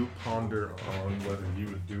you ponder on whether you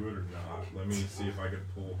would do it or not, let me see if I can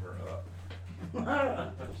pull her up.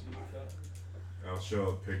 I'll show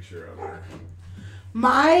a picture of her.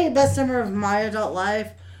 My best summer of my adult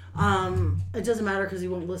life, it doesn't matter because you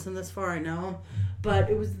won't listen this far, I know, but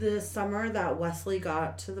it was the summer that Wesley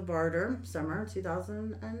got to the Barter, summer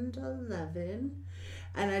 2011,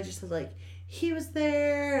 and I just had he was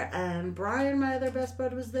there, and Brian, my other best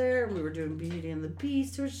bud, was there, and we were doing Beauty and the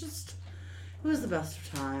Beast. It was the best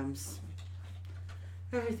of times.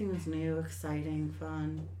 Everything was new, exciting,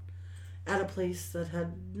 fun, at a place that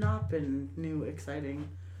had not been new, exciting,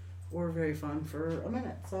 or very fun for a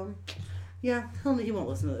minute. So, yeah, he won't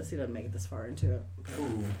listen to this. He doesn't make it this far into it.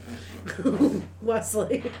 Ooh.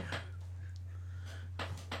 Wesley,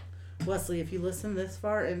 if you listen this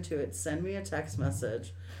far into it, send me a text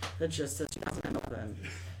message that just says 2011.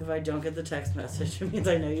 If I don't get the text message, it means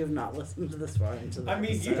I know you've not listened to this far into the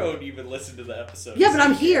episode. You don't even listen to the episode. Yeah, but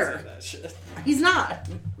I'm here. He's not.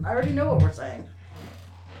 I already know what we're saying.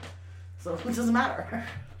 So it doesn't matter.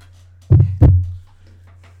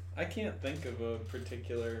 I can't think of a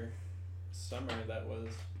particular summer that was,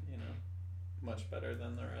 much better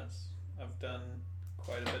than the rest. I've done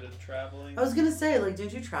quite a bit of traveling. I was gonna say,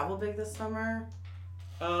 didn't you travel big this summer?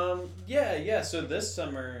 Yeah. So this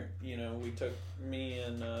summer, me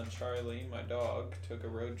and Charlie, my dog, took a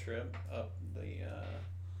road trip up the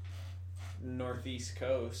northeast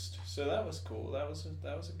coast. So that was cool. That was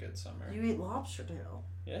a good summer. You ate lobster tail.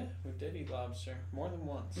 Yeah, we did eat lobster more than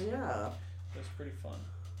once. Yeah. It was pretty fun.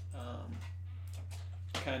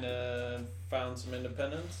 Kind of found some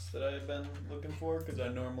independence that I've been looking for because I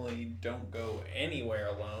normally don't go anywhere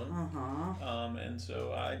alone. And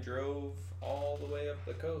so I drove all the way up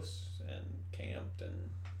the coast and camped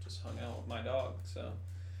and just hung out with my dog. So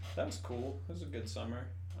that was cool. It was a good summer.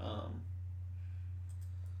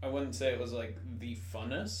 I wouldn't say it was like the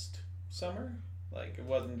funnest summer. Like, it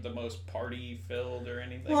wasn't the most party filled or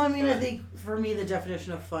anything. Well, I mean, I think for me the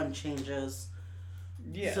definition of fun changes.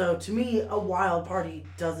 Yeah. So to me, a wild party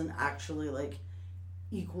doesn't actually like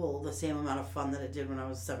equal the same amount of fun that it did when I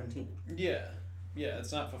was 17. Yeah. Yeah,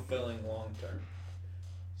 it's not fulfilling long term.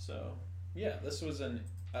 So, yeah, this was an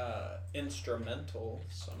instrumental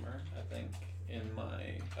summer, I think, in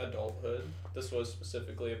my adulthood. This was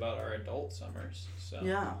specifically about our adult summers. So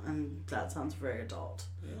yeah, and that sounds very adult.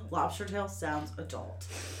 Yeah. Lobster tail sounds adult.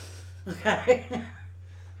 Okay.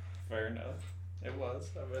 Fair enough. It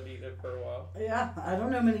was. I've been eating it for a while. Yeah, I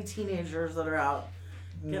don't know many teenagers that are out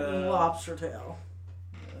getting lobster tail.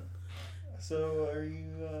 Yeah. So are you?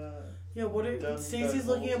 Yeah, what are Stacey's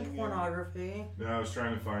looking at pornography? No, I was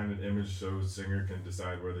trying to find an image so Singer can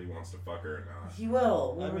decide whether he wants to fuck her or not. He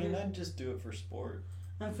will. I mean, I'd just do it for sport.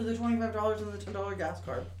 And for the $25 and the $10 gas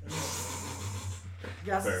card.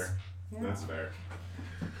 Yes. Fair. Yeah. That's fair.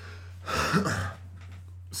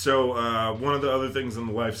 So one of the other things in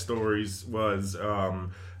the life stories was,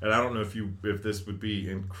 and I don't know if this would be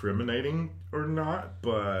incriminating or not,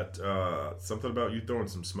 but something about you throwing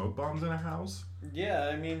some smoke bombs in a house. Yeah,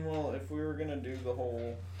 I mean, well, if we were gonna do the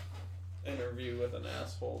whole interview with an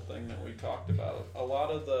asshole thing that we talked about,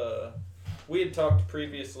 we had talked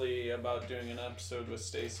previously about doing an episode with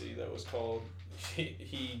Stacy that was called,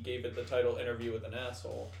 he gave it the title Interview with an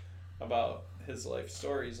Asshole, about his life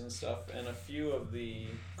stories and stuff, and a few of the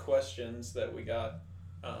questions that we got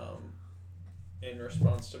in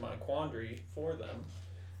response to my quandary for them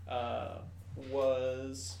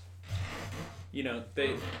was, you know,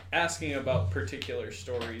 they asking about particular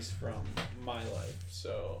stories from my life.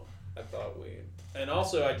 So I thought and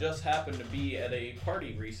also I just happened to be at a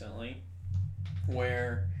party recently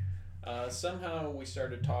where somehow we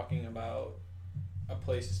started talking about a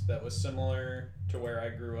place that was similar to where I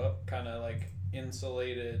grew up, kind of like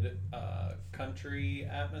insulated country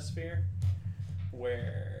atmosphere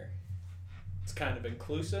where it's kind of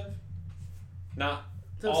inclusive, not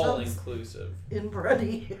all inclusive.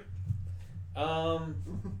 Inbready.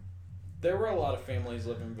 There were a lot of families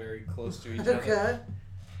living very close to each other. Okay.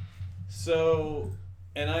 So,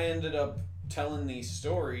 and I ended up telling these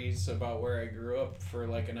stories about where I grew up for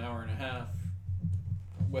like an hour and a half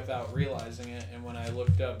without realizing it, and when I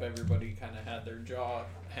looked up, everybody kind of had their jaw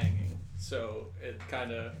hanging. So it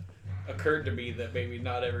kind of occurred to me that maybe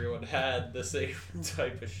not everyone had the same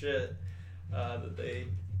type of shit that they,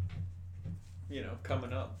 you know,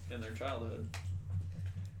 coming up in their childhood.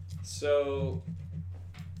 So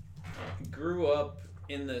grew up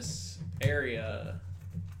in this area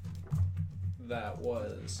that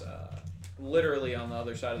was literally on the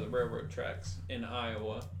other side of the railroad tracks in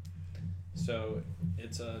Iowa. So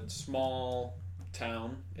it's a small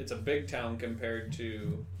town. It's a big town compared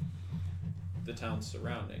to the towns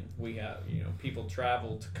surrounding. We have, you know, people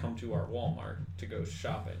travel to come to our Walmart to go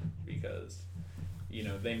shopping because, you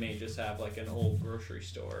know, they may just have like an old grocery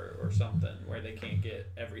store or something where they can't get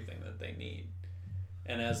everything that they need.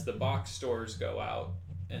 And as the box stores go out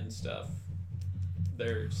and stuff,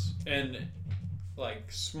 and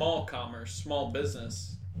like small commerce, small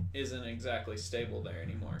business isn't exactly stable there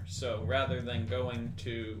anymore. So rather than going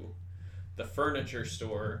to the furniture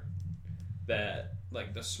store that,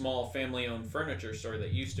 like the small family-owned furniture store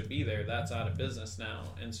that used to be there, that's out of business now.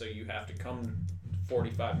 And so you have to come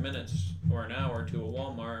 45 minutes or an hour to a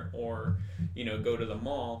Walmart or, you know, go to the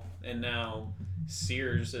mall. And now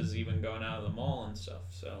Sears is even going out of the mall and stuff.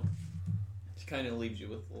 So it kind of leaves you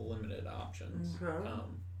with limited options. Okay.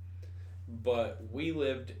 But we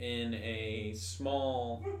lived in a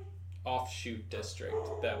small offshoot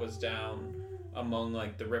district that was down among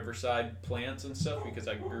like the riverside plants and stuff, because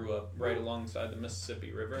I grew up right alongside the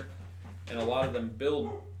Mississippi River, and a lot of them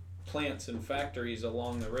build plants and factories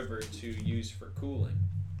along the river to use for cooling.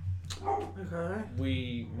 Okay.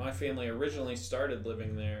 My family originally started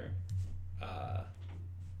living there,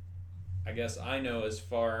 I guess I know as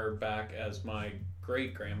far back as my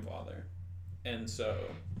great-grandfather. And so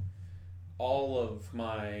all of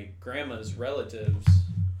my grandma's relatives,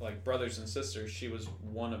 like brothers and sisters, she was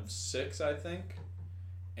one of 6, I think,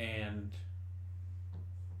 and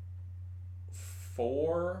 3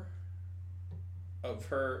 of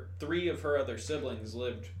her other siblings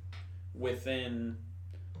lived within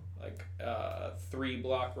like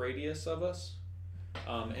 3-block radius of us,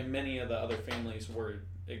 and many of the other families were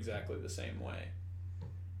exactly the same way.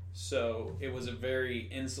 So it was a very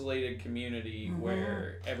insulated community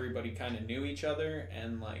where everybody kind of knew each other,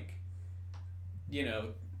 and like, you know,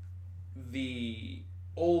 the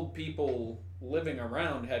old people living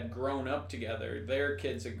around had grown up together. Their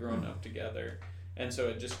kids had grown up together. And so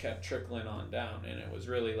it just kept trickling on down. And it was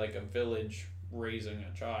really like a village raising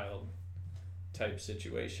a child type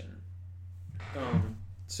situation.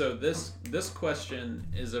 So this question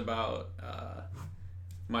is about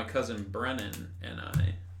my cousin Brennan and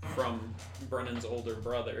I, from Brennan's older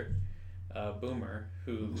brother, Boomer,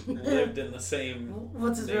 who lived in the same.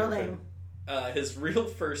 What's his real name? His real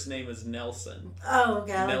first name is Nelson. Oh,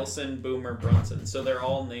 okay. Nelson Boomer Brunson. So they're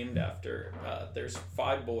all named after. There's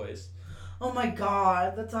 5 boys. Oh my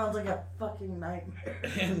god, that sounds like a fucking nightmare.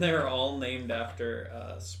 And they're all named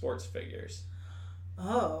after sports figures.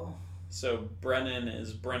 Oh. So Brennan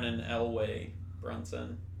is Brennan Elway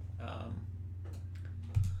Brunson.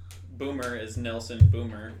 Boomer is Nelson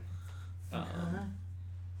Boomer.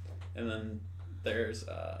 And then there's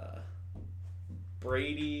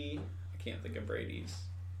Brady. I can't think of Brady's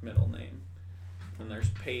middle name. And there's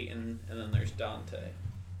Peyton, and then there's Dante.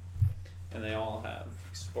 And they all have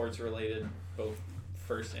sports-related, both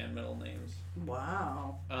first and middle names.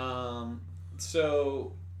 Wow.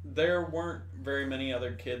 So there weren't very many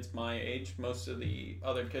other kids my age. Most of the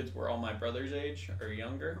other kids were all my brother's age or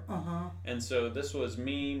younger. And so this was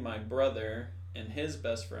me, my brother, and his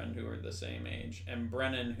best friend who were the same age, and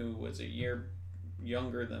Brennan, who was a year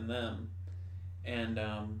younger than them. And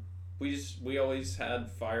we always had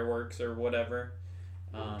fireworks or whatever.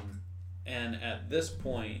 And at this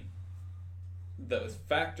point, the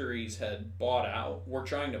factories had were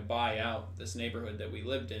trying to buy out this neighborhood that we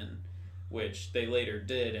lived in, which they later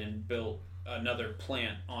did and built another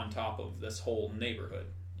plant on top of this whole neighborhood,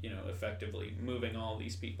 effectively moving all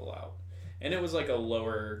these people out. And it was like a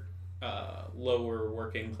lower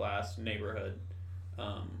working class neighborhood,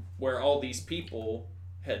 where all these people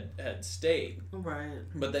had stayed. Right.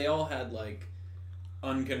 But they all had like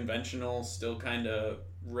unconventional, still kind of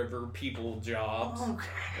river people jobs. Okay.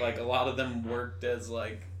 Like a lot of them worked as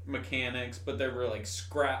like mechanics, but there were like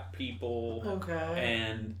scrap people. Okay.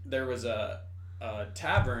 And there was a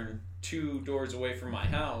tavern 2 doors away from my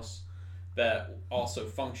house that also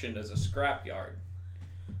functioned as a scrap yard.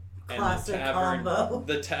 Classic combo.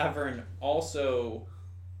 The tavern also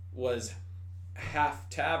was half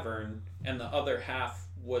tavern, and the other half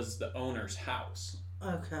was the owner's house.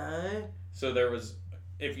 Okay. So there was,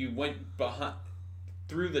 if you went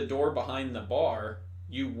through the door behind the bar,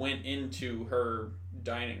 you went into her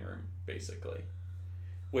dining room, basically,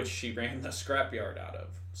 which she ran the scrapyard out of.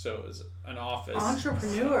 So it was an office.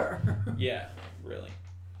 Entrepreneur. Yeah, really.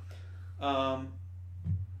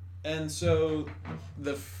 And so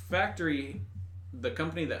the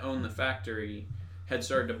company that owned the factory had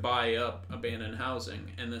started to buy up abandoned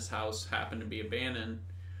housing, and this house happened to be abandoned.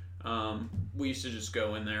 We used to just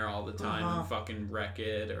go in there all the time and fucking wreck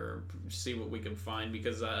it or see what we could find,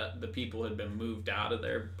 because the people had been moved out of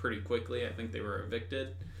there pretty quickly. I think they were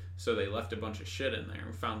evicted, so they left a bunch of shit in there.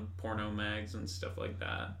 We found porno mags and stuff like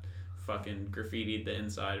that. Fucking graffitied the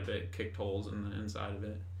inside of it, kicked holes in the inside of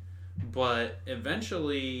it. But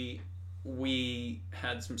eventually we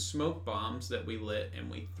had some smoke bombs that we lit and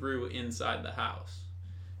we threw inside the house.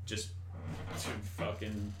 Just to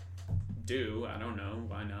fucking do. I don't know.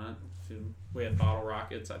 Why not? We had bottle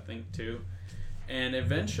rockets, I think, too. And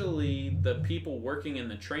eventually the people working in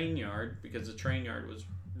the train yard, because the train yard was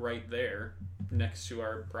right there next to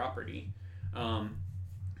our property,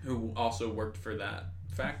 who also worked for that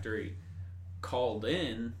factory, called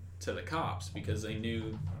in to the cops because they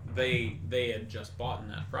knew they had just bought in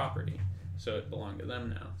that property, so it belonged to them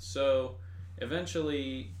now. So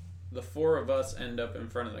eventually the 4 of us end up in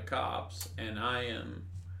front of the cops, and I am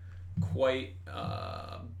quite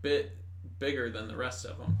a bit bigger than the rest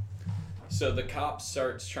of them. So the cop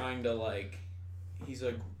starts trying to he's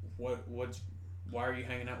like, why are you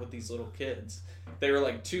hanging out with these little kids? They were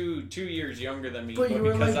like two years younger than me, but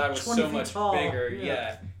because I was so much bigger,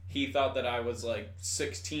 yeah, he thought that I was like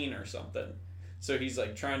 16 or something. So he's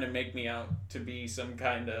like trying to make me out to be some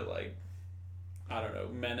kind of I don't know,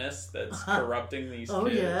 menace that's corrupting these kids. Oh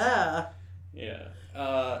yeah.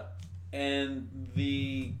 Yeah. And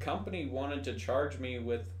the company wanted to charge me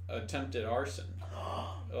with attempted arson,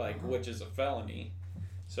 which is a felony.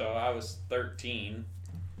 So I was 13.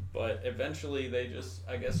 But eventually they just,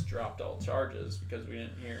 I guess, dropped all charges because we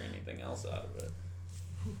didn't hear anything else out of it.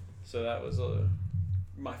 So that was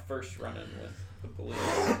my first run-in with the police.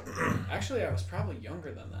 Actually, I was probably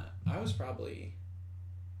younger than that. I was probably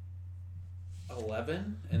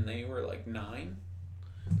 11 and they were like 9.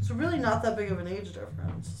 So really not that big of an age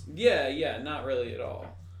difference. Yeah, not really at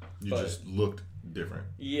all. You just looked different.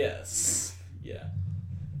 Yes. Yeah.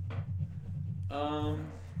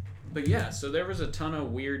 But yeah, so there was a ton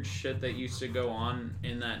of weird shit that used to go on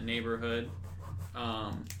in that neighborhood.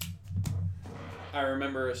 I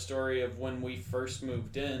remember a story of when we first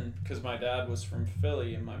moved in, because my dad was from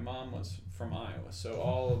Philly and my mom was from Iowa. So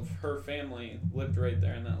all of her family lived right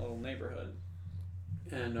there in that little neighborhood.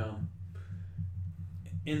 And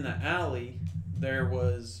in the alley, there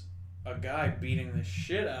was a guy beating the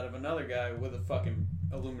shit out of another guy with a fucking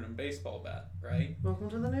aluminum baseball bat, right? Welcome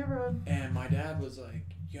to the neighborhood. And my dad was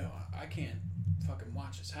like, yo, I can't fucking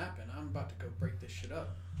watch this happen. I'm about to go break this shit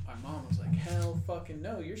up. My mom was like, hell fucking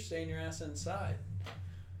no, you're staying your ass inside.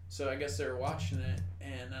 So I guess they were watching it,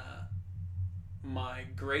 and my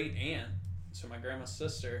great aunt, so my grandma's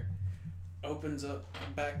sister, opens up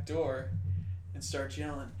the back door and starts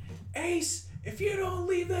yelling, Ace, if you don't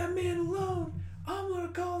leave that man alone, I'm gonna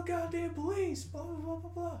call the goddamn police, blah, blah, blah, blah,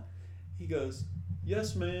 blah. He goes,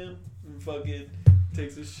 yes, ma'am, and fucking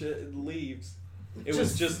takes his shit and leaves. It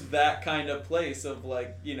was just that kind of place of,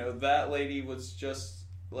 like, you know, that lady was just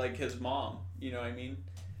like his mom, you know what I mean?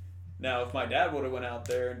 Now, if my dad would have went out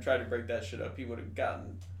there and tried to break that shit up, he would have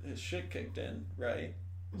gotten his shit kicked in, right?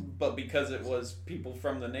 But because it was people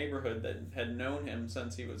from the neighborhood that had known him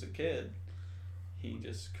since he was a kid, he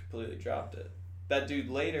just completely dropped it. That dude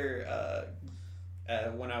later,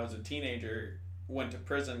 when I was a teenager, went to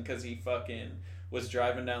prison because he fucking was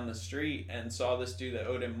driving down the street and saw this dude that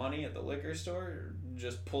owed him money at the liquor store,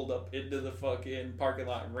 just pulled up into the fucking parking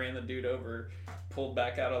lot and ran the dude over, pulled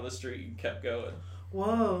back out on the street and kept going.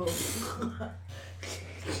 Whoa.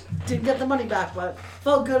 Didn't get the money back, but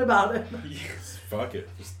felt good about it. Yes. Fuck it.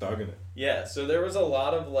 Just thugging it. Yeah, so there was a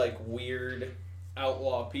lot of, like, weird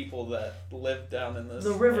outlaw people that lived down in this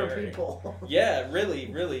The river area. people. Yeah,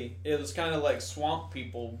 really. It was kind of like swamp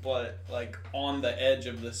people, but, like, on the edge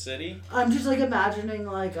of the city. I'm just, like, imagining,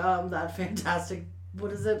 like, that fantastic...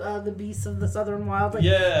 What is it? The Beasts of the Southern Wild? Like,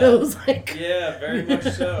 yeah. Those, like... Yeah, very much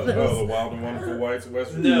so. The Wild and Wonderful Whites of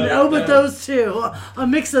West Virginia. No, but those two. A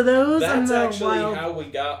mix of those. That's and the actually wild... how we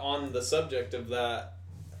got on the subject of that,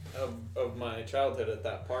 of my childhood at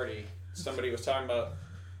that party. Somebody was talking about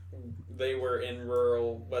they were in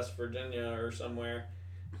rural West Virginia or somewhere,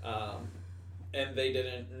 and they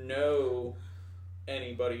didn't know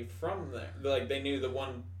anybody from there. Like, they knew the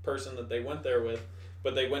one person that they went there with,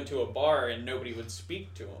 but they went to a bar and nobody would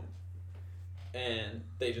speak to them. And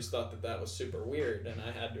they just thought that that was super weird. And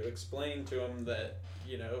I had to explain to them that,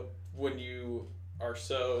 you know, when you are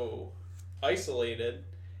so isolated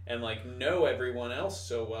and, like, know everyone else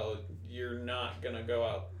so well, you're not going to go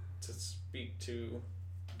out to speak to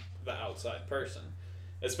the outside person.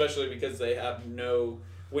 Especially because they have no...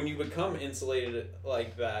 When you become insulated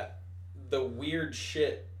like that, the weird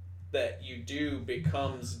shit that you do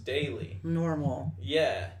becomes daily. Normal.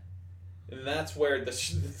 Yeah. And that's where the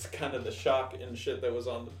kind of the shock and shit that was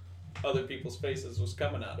on other people's faces was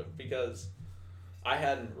coming out of, because I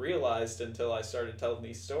hadn't realized until I started telling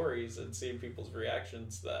these stories and seeing people's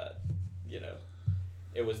reactions that, you know,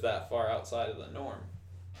 it was that far outside of the norm.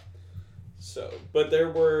 So, but there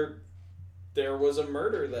was a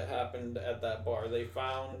murder that happened at that bar. They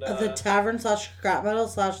found... the tavern / scrap metal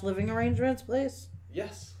 / living arrangements place?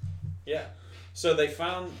 Yes. Yeah. So they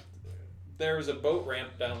found there was a boat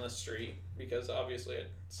ramp down the street, because obviously it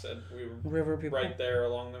said we were river people. Right there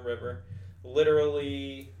along the river.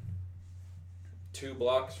 Literally 2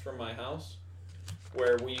 blocks from my house,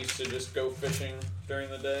 where we used to just go fishing during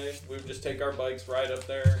the day. We would just take our bikes, ride up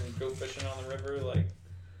there, and go fishing on the river. Like,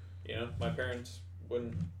 you know, my parents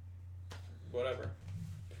wouldn't... Whatever.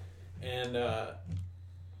 And,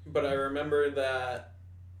 but I remember that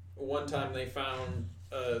one time they found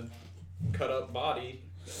a cut-up body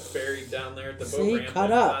buried down there at the boat ramp in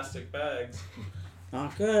plastic bags.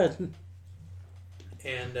 Not good.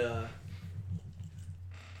 And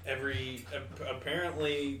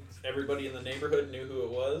apparently everybody in the neighborhood knew who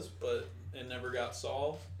it was, but it never got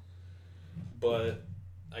solved. But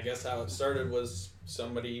I guess how it started was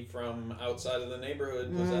somebody from outside of the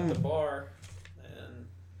neighborhood was at the bar and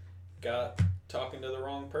got talking to the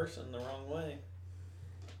wrong person the wrong way,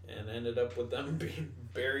 and ended up with them being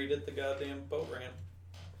buried at the goddamn boat ramp.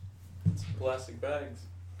 It's plastic bags.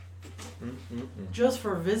 Just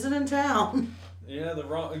for visiting town. Yeah,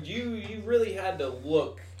 you really had to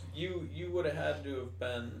look. You would have had to have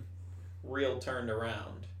been real turned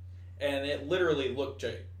around, and it literally looked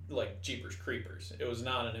like Jeepers Creepers. It was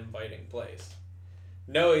not an inviting place.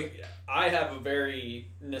 No, I have a very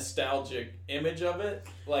nostalgic image of it.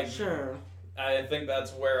 Like, sure. I think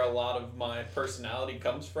that's where a lot of my personality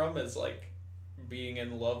comes from, is like being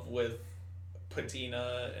in love with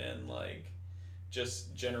patina and like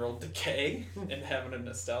just general decay and having a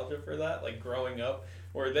nostalgia for that. Like growing up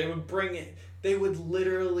where they would bring it. They would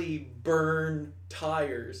literally burn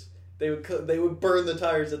tires. They would burn the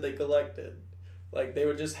tires that they collected. Like, they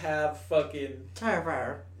would just have fucking tire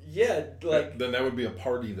fire. Yeah, like then that would be a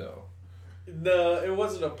party though. No, it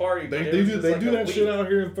wasn't a party. They do that shit out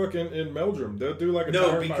here in Meldrum. They'll do like a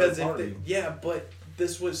tire fire party. But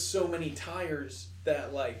this was so many tires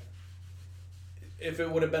that like, if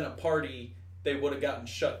it would have been a party, they would have gotten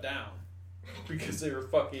shut down because they were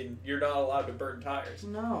fucking. You're not allowed to burn tires.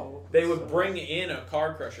 No. They would bring in a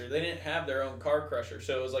car crusher. They didn't have their own car crusher,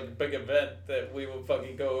 so it was like a big event that we would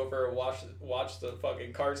fucking go over and watch the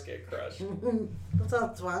fucking cars get crushed. That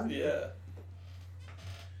sounds fun. Yeah.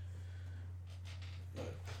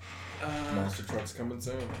 Monster trucks coming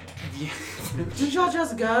soon. Yeah. Did y'all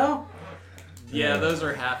just go? Yeah, those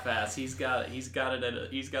are half-ass. He's got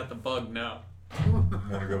the bug now. I'm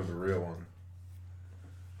gonna go with the real one.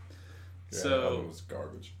 Yeah, so that was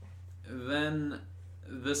garbage. Then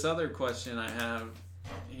this other question I have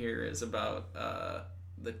here is about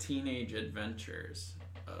the teenage adventures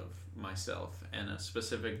of myself and a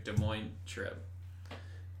specific Des Moines trip.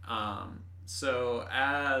 So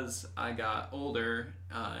as I got older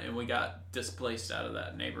and we got displaced out of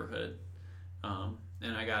that neighborhood,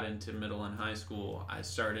 and I got into middle and high school, I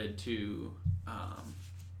started to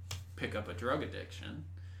pick up a drug addiction,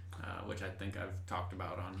 which I think I've talked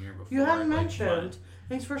about on here before. You haven't mentioned.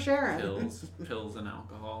 Thanks for sharing. Pills and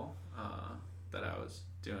alcohol that I was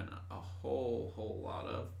doing a whole lot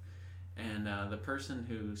of. And the person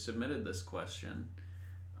who submitted this question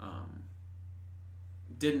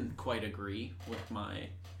didn't quite agree with my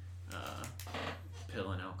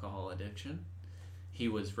pill and alcohol addiction. He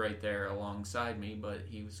was right there alongside me, but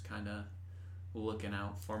he was kind of looking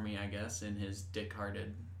out for me, I guess, in his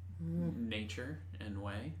dick-hearted nature and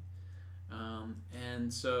way.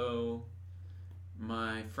 And so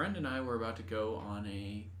my friend and I were about to go on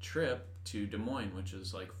a trip to Des Moines, which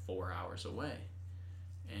is like 4 hours away.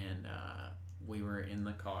 And we were in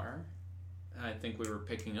the car. I think we were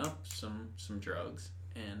picking up some drugs.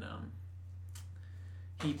 And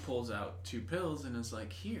he pulls out 2 pills and is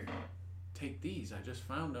like, here, take these. I just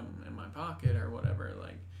found them in my pocket or whatever.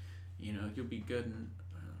 Like, you know, you'll be good and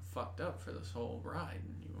fucked up for this whole ride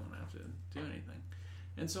and you won't have to do anything.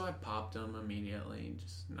 And so I popped them immediately,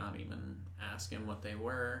 just not even asking what they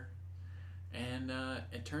were. And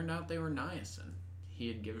it turned out they were niacin. He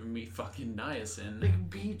had given me fucking niacin. Like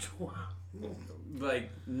B12. Like,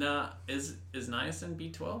 is niacin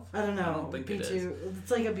B12? I don't know. I don't think B2. it is.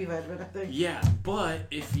 It's like a B vitamin, I think. Yeah, but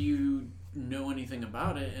if you know anything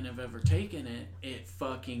about it and have ever taken it, it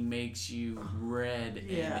fucking makes you red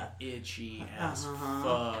and itchy as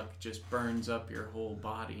fuck. Just burns up your whole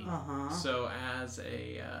body. So as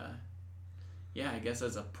a, I guess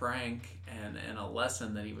as a prank and a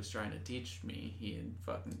lesson that he was trying to teach me, he had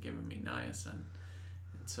fucking given me niacin.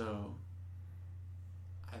 And so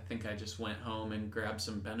I think I just went home and grabbed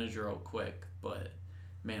some Benadryl quick, but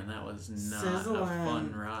man, that was not a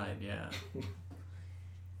fun ride, yeah.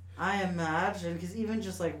 I imagine, because even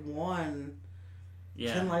just like one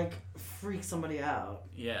can like freak somebody out.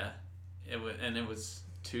 Yeah, it was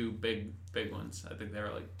 2 big ones. I think they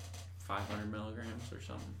were like 500 milligrams or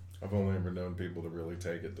something. I've only ever known people to really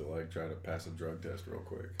take it to like try to pass a drug test real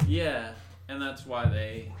quick. Yeah, and that's why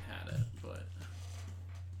they had it, but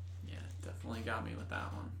yeah, definitely got me with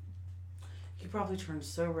that one. You probably turned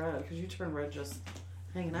so red, because you turned red just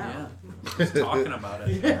hanging out. Yeah, just talking about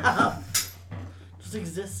it. Yeah. Just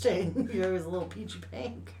existing. You're always a little peachy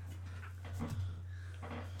pink.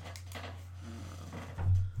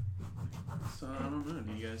 So I don't know.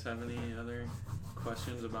 Do you guys have any other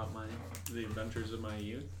questions about the adventures of my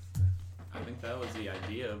youth? I think that was the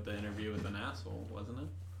idea of the interview with an asshole, wasn't it?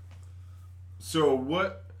 So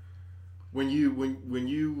what? When you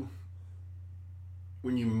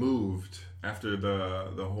moved after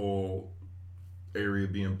the whole area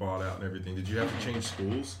being bought out and everything, did you have to change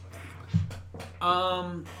schools?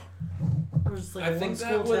 It was like I think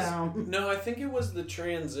that was town. No. I think it was the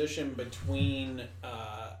transition between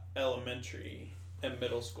elementary and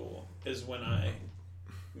middle school is when I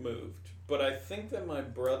moved. But I think that my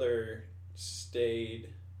brother stayed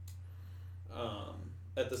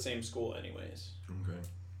at the same school anyways. Okay.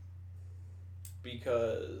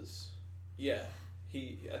 Because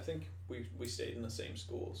I think we stayed in the same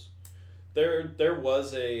schools. There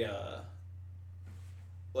was a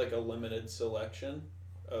like a limited selection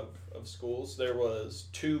of schools. There was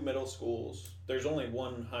 2 middle schools. There's only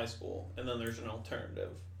 1 high school, and then there's an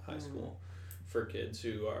alternative high school for kids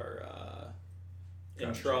who are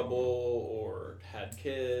in trouble or had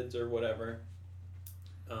kids or whatever.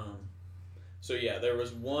 So yeah, there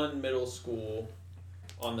was 1 middle school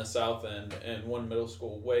on the south end and one middle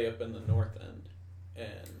school way up in the north end,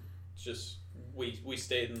 and just we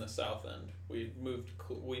stayed in the south end. We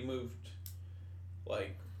moved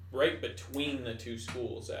like right between the two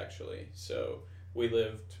schools actually. So we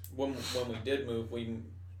lived when we did move, we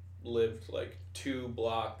lived like 2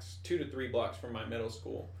 to 3 blocks from my middle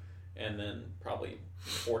school, and then probably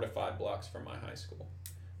 4 to 5 blocks from my high school.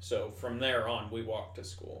 So from there on, we walked to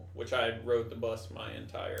school, which I rode the bus my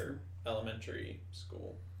entire elementary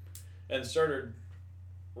school, and started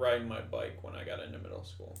riding my bike when I got into middle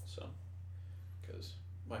school. So, because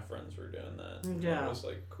my friends were doing that, it was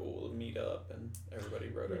like cool to meet up, and everybody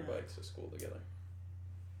rode our bikes to school together.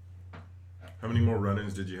 How many more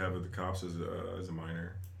run-ins did you have with the cops as a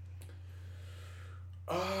minor?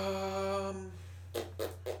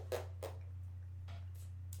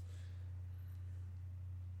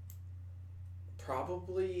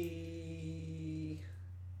 Probably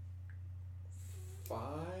 5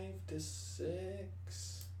 to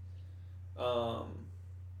 6. I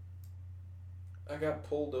got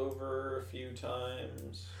pulled over a few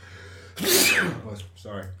times.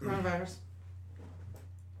 Sorry. Coronavirus.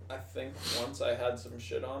 I think once I had some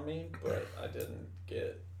shit on me, but I didn't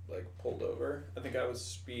get like pulled over. I think I was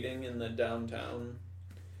speeding in the downtown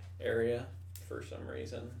area for some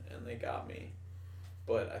reason, and they got me.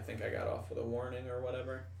 But I think I got off with a warning or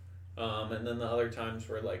whatever. And then the other times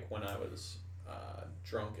were like when I was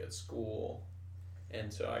drunk at school,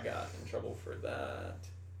 and so I got in trouble for that.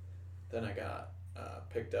 Then I got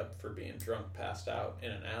picked up for being drunk, passed out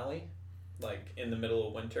in an alley, like in the middle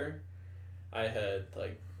of winter. I had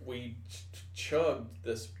we chugged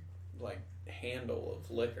this like handle of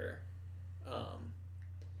liquor,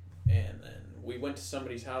 and then we went to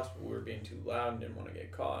somebody's house, but we were being too loud and didn't want to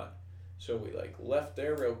get caught. So we left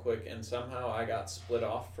there real quick, and somehow I got split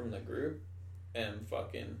off from the group and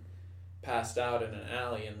fucking passed out in an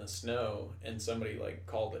alley in the snow, and somebody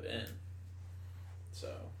called it in.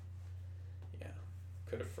 So yeah,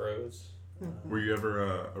 could have froze. Were you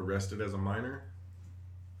ever arrested as a minor?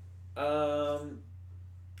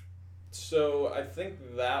 So I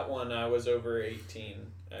think that one I was over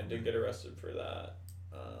 18. I did get arrested for that.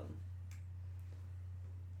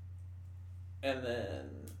 And then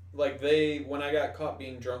when I got caught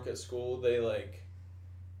being drunk at school, they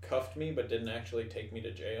cuffed me but didn't actually take me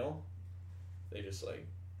to jail. They just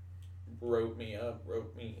wrote me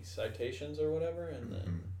citations or whatever, and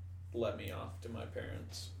then let me off to my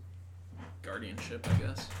parents' guardianship, I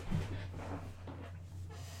guess.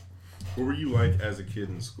 What were you like as a kid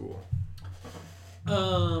in school?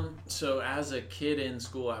 So as a kid in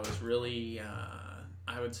school, I was really,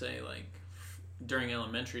 I would say during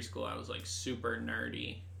elementary school, I was super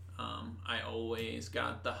nerdy. I always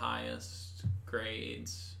got the highest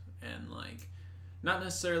grades, and not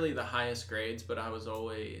necessarily the highest grades, but I was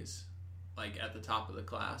always at the top of the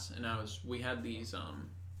class. And we had these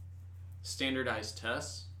standardized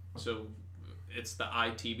tests. So it's the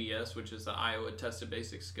ITBS, which is the Iowa Test of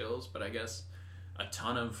Basic Skills, but I guess a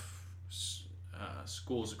ton of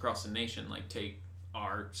schools across the nation take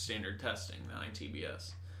our standard testing, the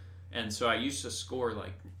ITBS. And so I used to score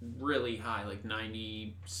really high,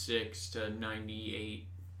 96 to 98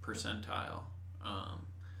 percentile.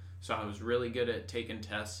 So I was really good at taking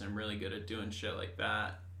tests and really good at doing shit like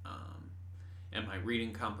that. And my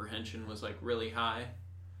reading comprehension was really high.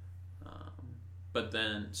 But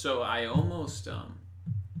then, so I almost,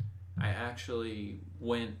 I actually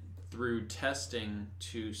went through testing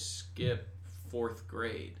to skip 4th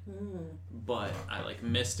grade, but I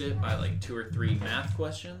missed it by 2 or 3 math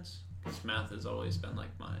questions, because math has always been my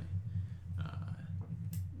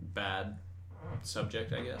bad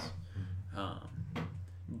subject, I guess.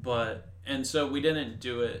 And so we didn't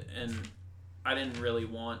do it, and I didn't really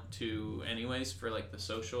want to anyways for the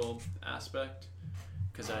social aspect,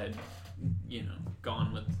 because I had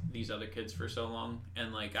gone with these other kids for so long,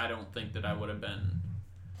 and I don't think that I would have been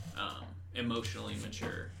emotionally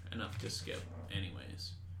mature enough to skip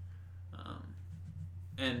anyways.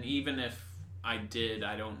 And even if I did,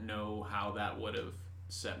 I don't know how that would have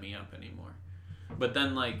set me up anymore. But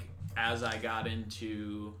then as I got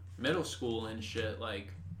into middle school and shit, I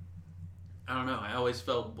don't know, I always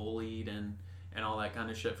felt bullied and all that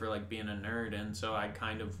kind of shit for being a nerd, and so I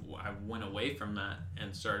went away from that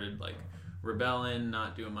and started rebelling,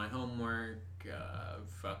 not doing my homework,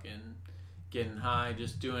 fucking getting high,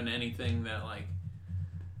 just doing anything that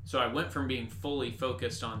so I went from being fully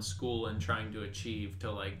focused on school and trying to achieve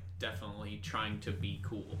to definitely trying to be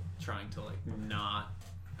cool, trying to not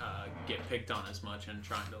get picked on as much, and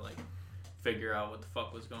trying to figure out what the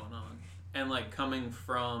fuck was going on. And coming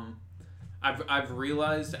from, I've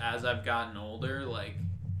realized as I've gotten older,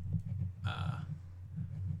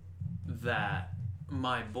 that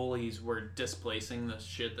my bullies were displacing the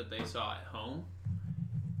shit that they saw at home.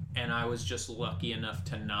 And I was just lucky enough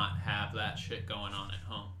to not have that shit going on at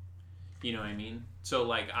home. You know what I mean? So,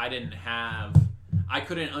 like, I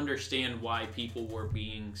couldn't understand why people were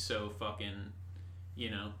being so fucking,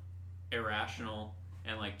 irrational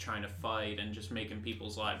and, like, trying to fight and just making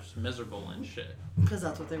people's lives miserable and shit. Because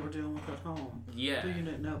that's what they were doing with at home. Yeah. But you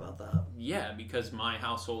didn't know about that. Yeah, because my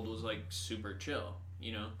household was, like, super chill,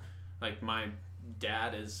 Like, my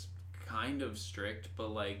dad is kind of strict, but,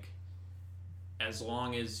 like, as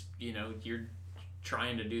long as, you're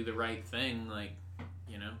trying to do the right thing, like,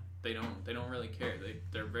 they don't really care.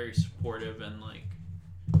 They're very supportive and, like,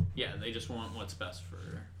 yeah, they just want what's best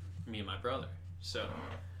for me and my brother. So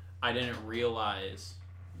I didn't realize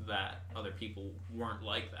that other people weren't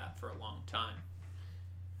like that for a long time.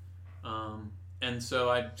 And so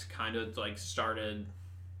I kind of, like, started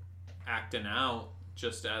acting out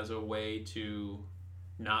just as a way to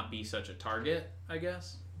not be such a target, I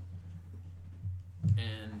guess.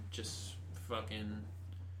 And just fucking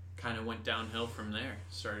kind of went downhill from there.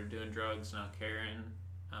 Started doing drugs, not caring,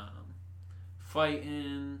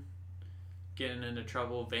 fighting, getting into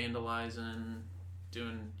trouble, vandalizing,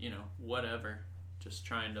 doing, whatever. Just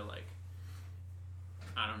trying to, like,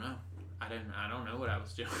 I don't know. I don't know what I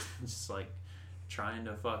was doing. Just, like, trying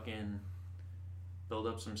to fucking build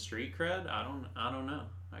up some street cred. I don't know.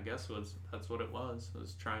 I guess that's what it was. I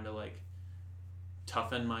was trying to, like,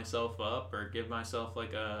 toughen myself up or give myself,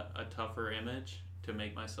 like, a tougher image to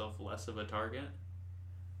make myself less of a target.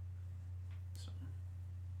 So.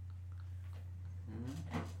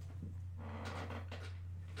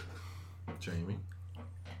 Jamie?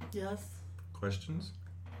 Yes? Questions?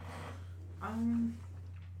 I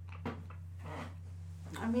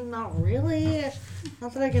mean, not really.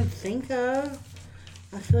 Not that I can think of.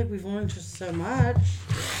 I feel like we've learned just so much.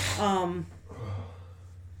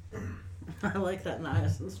 I like that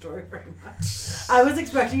Niacin story very much. I was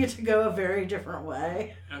expecting it to go a very different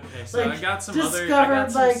way. Okay, so like, I got some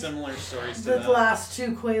similar stories to that. The last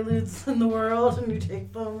 2 Quaaludes in the world, and you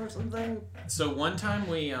take them or something. So one time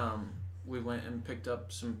we went and picked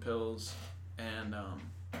up some pills, and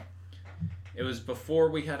it was before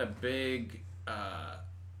we had a big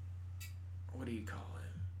what do you call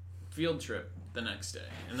it? Field trip the next day,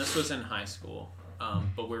 and this was in high school.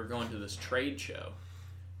 But we were going to this trade show.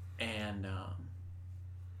 And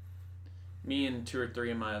me and 2 or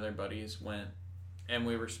 3 of my other buddies went, and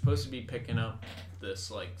we were supposed to be picking up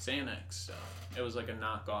this, like, Xanax stuff. It was like a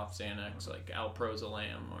knockoff Xanax, like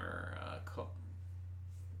Alprazolam or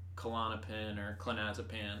Klonopin or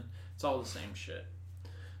Clonazepam. It's all the same shit.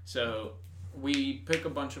 So we pick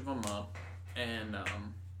a bunch of them up, and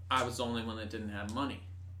I was the only one that didn't have money.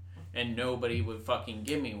 And nobody would fucking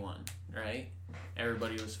give me one, right?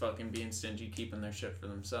 Everybody was fucking being stingy, keeping their shit for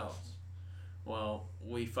themselves. Well,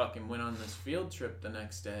 we fucking went on this field trip the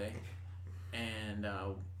next day, and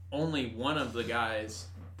only one of the guys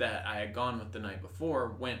that I had gone with the night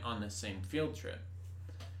before went on this same field trip.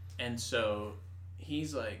 And so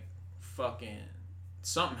he's like, fucking,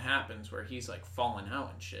 something happens where he's like falling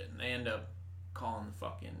out and shit, and they end up calling the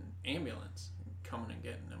fucking ambulance, coming and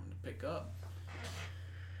getting him to pick up.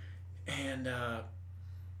 And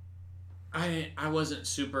I wasn't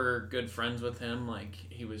super good friends with him. Like,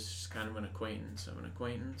 he was just kind of an acquaintance of an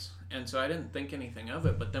acquaintance. And so I didn't think anything of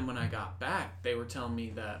it. But then when I got back, they were telling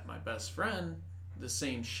me that my best friend, the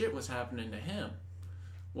same shit was happening to him.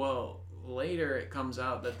 Well, later it comes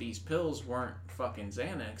out that these pills weren't fucking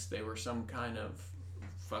Xanax. They were some kind of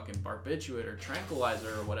fucking barbiturate or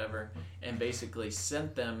tranquilizer or whatever. And basically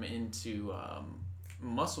sent them into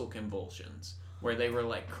muscle convulsions, where they were,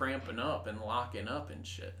 like, cramping up and locking up and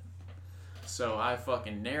shit. So I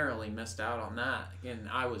fucking narrowly missed out on that. And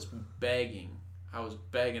I was begging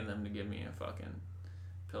them to give me a fucking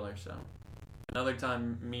pill or so. Another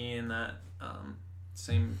time, me and that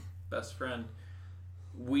same best friend,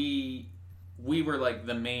 we were, like,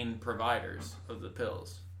 the main providers of the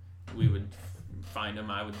pills. We would find them.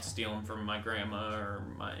 I would steal them from my grandma or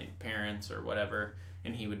my parents or whatever,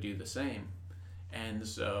 and he would do the same. And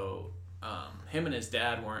so him and his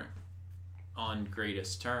dad weren't on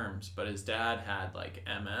greatest terms, but his dad had, like,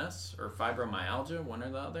 MS or fibromyalgia, one or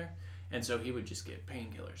the other, and so he would just get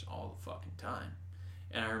painkillers all the fucking time.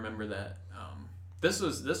 And I remember that this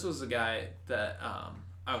was the guy that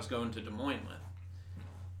I was going to Des Moines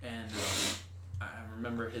with, and I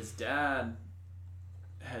remember his dad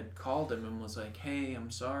had called him and was like, "Hey,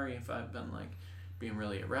 I'm sorry if I've been, like, being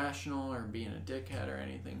really irrational or being a dickhead or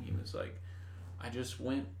anything." He was like, "I just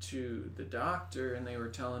went to the doctor and they were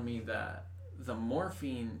telling me that the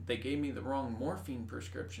morphine, they gave me the wrong morphine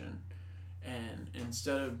prescription And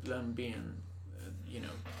instead of them being,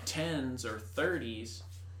 10s or 30s,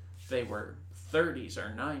 they were 30s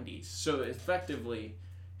or 90s. So effectively,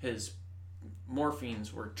 his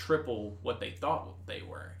morphines were triple what they thought they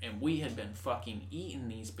were. And we had been fucking eating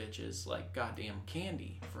these bitches like goddamn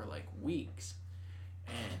candy for like weeks.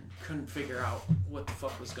 And couldn't figure out what the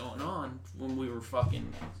fuck was going on when we were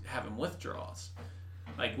fucking having withdrawals.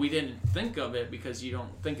 Like, we didn't think of it because you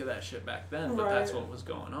don't think of that shit back then, but that's what was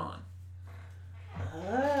going on.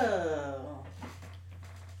 Oh.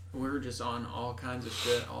 We were just on all kinds of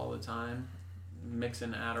shit all the time.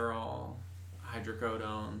 Mixing Adderall,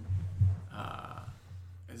 hydrocodone,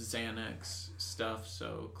 Xanax stuff,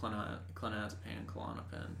 so clonazepam,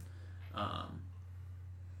 Klonopin.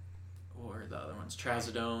 What were the other ones?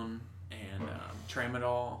 Trazodone and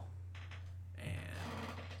Tramadol. And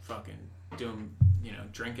fucking doing,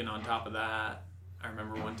 drinking on top of that. I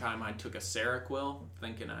remember one time I took a Seroquel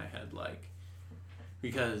thinking I had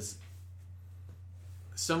because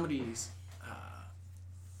somebody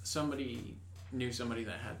knew somebody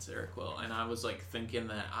that had Seroquel, and I was thinking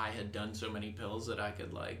that I had done so many pills that I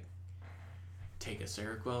could take a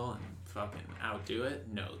Seroquel and fucking outdo it.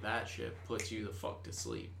 No, that shit puts you the fuck to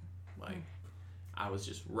sleep. I was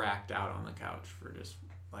just racked out on the couch for just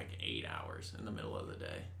 8 hours in the middle of the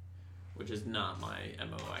day, which is not my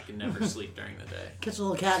MO. I can never sleep during the day. Catch a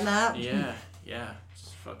little cat nap? Yeah.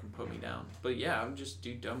 Just fucking put me down. But yeah, I would just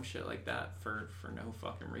do dumb shit like that for no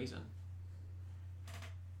fucking reason.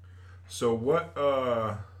 So what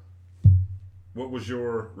was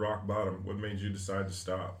your rock bottom? What made you decide to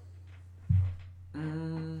stop?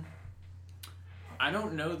 I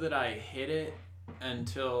don't know that I hit it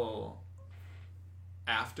until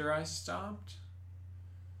after I stopped.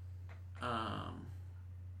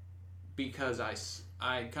 Because I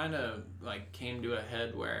kind of came to a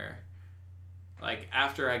head where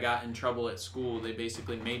after I got in trouble at school, they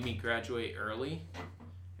basically made me graduate early,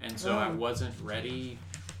 and so I wasn't ready.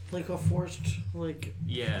 A forced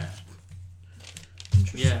Yeah.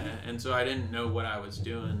 And so I didn't know what I was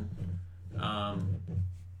doing,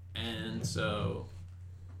 and so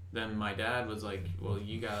then my dad was like, well,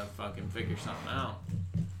 you gotta fucking figure something out.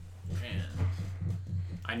 And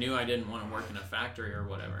I knew I didn't want to work in a factory or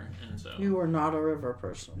whatever, and so... You were not a river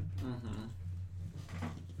person. Mm-hmm.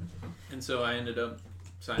 And so I ended up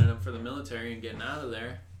signing up for the military and getting out of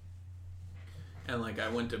there. And I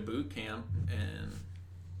went to boot camp and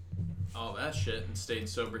all that shit and stayed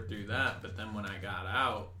sober through that. But then when I got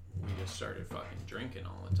out, we just started fucking drinking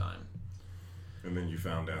all the time. And then you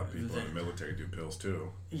found out people in the military do pills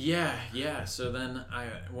too. Yeah. So then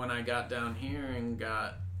when I got down here and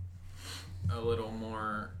got a little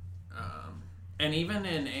more, and even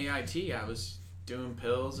in AIT, I was doing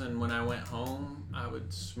pills, and when I went home, I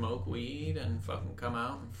would smoke weed and fucking come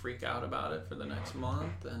out and freak out about it for the next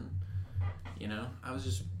month, and I was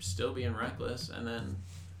just still being reckless. And then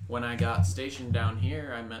when I got stationed down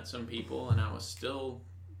here, I met some people, and I was still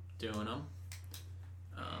doing them.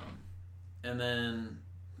 And then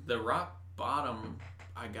the rock bottom,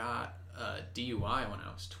 I got a DUI when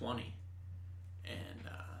I was 20, and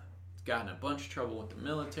got in a bunch of trouble with the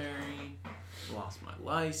military, lost my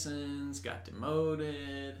license, got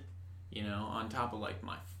demoted, on top of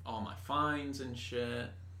all my fines and shit.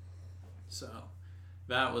 So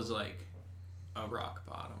that was a rock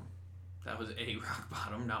bottom. That was a rock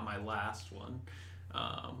bottom, not my last one.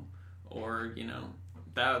 But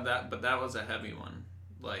that was a heavy one.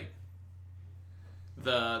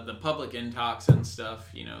 The public intox and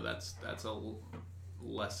stuff, that's a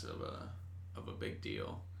less of a big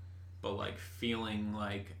deal. But feeling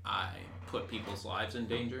I put people's lives in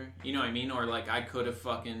danger, you know what I mean? Or I could have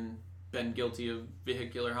fucking been guilty of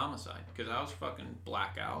vehicular homicide because I was fucking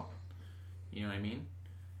blackout. You know what I mean?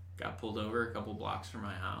 Got pulled over a couple blocks from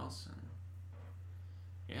my house, and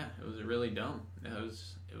yeah, it was really dumb. It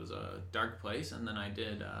was a dark place, and then I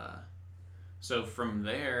did. So from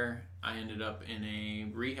there, I ended up in a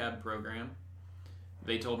rehab program.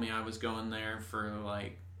 They told me I was going there for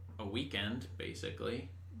a weekend, basically.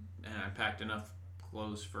 And I packed enough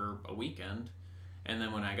clothes for a weekend. And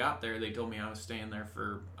then when I got there, they told me I was staying there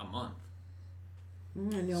for a month.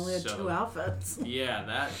 And you only had 2 outfits. Yeah,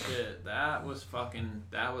 that shit, that was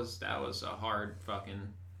a hard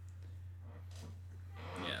fucking...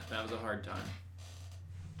 Yeah, that was a hard time.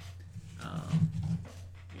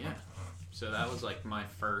 Yeah. So that was my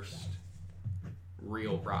first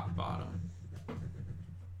real rock bottom.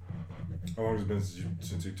 How long has it been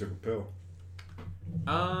since you took a pill?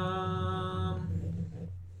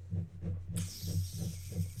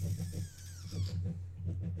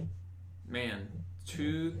 Man,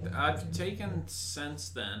 I've taken since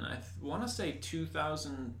then. I want to say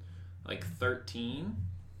 2013.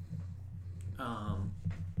 I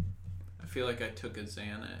feel like I took a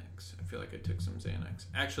Xanax. I feel like I took some Xanax.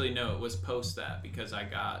 Actually, no, it was post that because I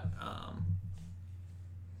got.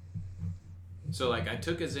 So like I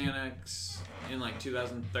took a Xanax in like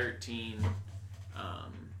 2013,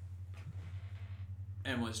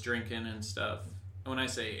 and was drinking and stuff. When I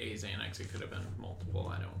say a Xanax, it could have been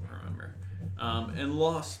multiple. I don't remember. And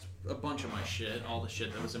lost a bunch of my shit, all the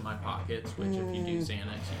shit that was in my pockets. Which, if you do Xanax, you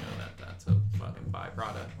know that's a fucking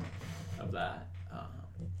byproduct of that.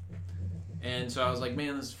 And so I was like,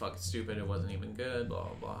 man, this is fucking stupid. It wasn't even good. Blah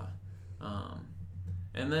blah blah.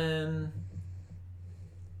 And then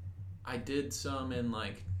I did some in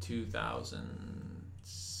like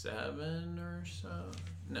 2007 or so.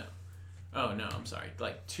 No. Oh, no, I'm sorry.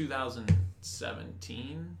 Like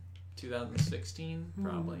 2017, 2016,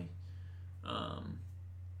 probably.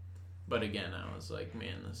 But again, I was like,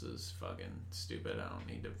 man, this is fucking stupid. I don't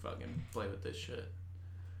need to fucking play with this shit.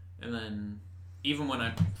 And then even when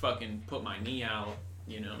I fucking put my knee out,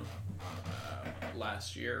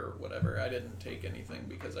 last year or whatever, I didn't take anything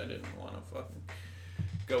because I didn't want to fucking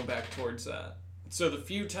go back towards that. So the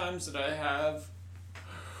few times that I have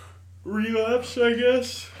relapsed, I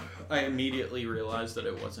guess, I immediately realized that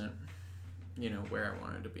it wasn't, where I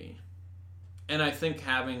wanted to be. And I think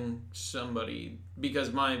having somebody,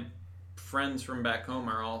 because my friends from back home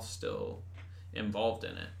are all still involved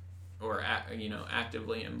in it, or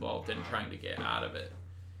actively involved in trying to get out of it.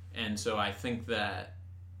 And so I think that,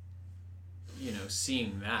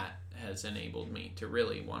 seeing that has enabled me to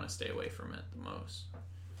really want to stay away from it the most.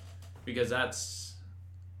 Because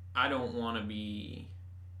I don't want to be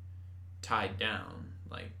tied down,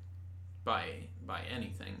 like, by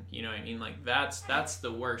anything. You know what I mean? Like, that's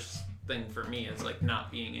the worst thing for me, is like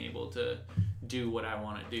not being able to do what I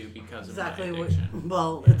want to do because of my addiction.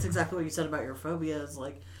 Well, it's exactly what you said about your phobia, is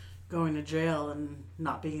like going to jail and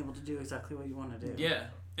not being able to do exactly what you want to do. Yeah,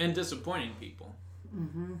 and disappointing people.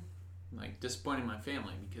 Mm-hmm. Like disappointing my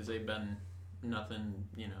family, because they've been nothing,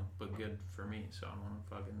 but good for me. So I want to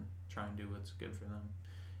fucking try and do what's good for them.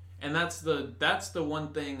 And that's the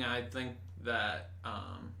one thing I think that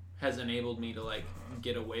has enabled me to like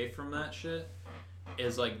get away from that shit,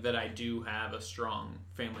 is like that I do have a strong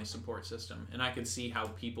family support system, and I can see how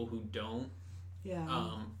people who don't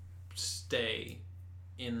stay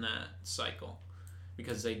in that cycle,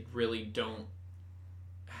 because they really don't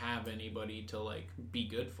have anybody to like be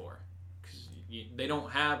good for, because they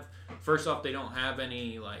don't have, first off, they don't have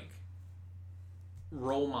any like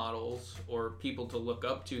role models or people to look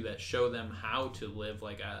up to that show them how to live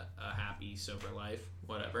like a happy, sober life,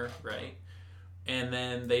 whatever, right? And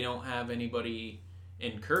then they don't have anybody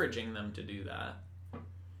encouraging them to do that,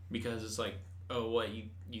 because it's like, oh, what, you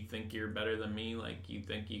think you're better than me? Like, you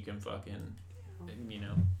think you can fucking,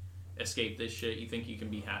 escape this shit? You think you can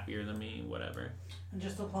be happier than me? Whatever. And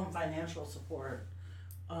just the plumb financial support.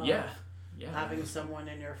 Yeah. Having someone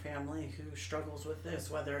in your family who struggles with this,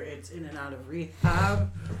 whether it's in and out of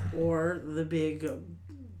rehab or the big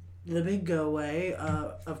go away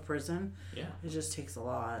of prison. Yeah. It just takes a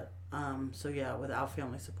lot. So yeah, without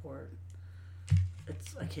family support,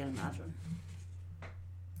 I can't imagine.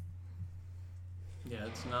 Yeah,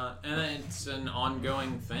 it's not, and it's an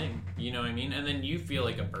ongoing thing, you know what I mean? And then you feel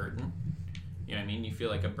like a burden, you know what I mean? You feel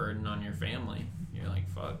like a burden on your family. You're like,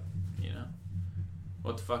 fuck,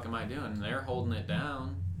 what the fuck am I doing? They're holding it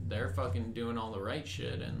down. They're fucking doing all the right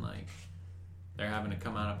shit, and like, they're having to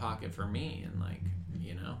come out of pocket for me, and like,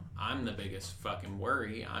 I'm the biggest fucking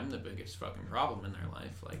worry. I'm the biggest fucking problem in their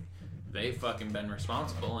life. Like, they've fucking been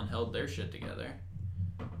responsible and held their shit together.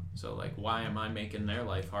 So like, why am I making their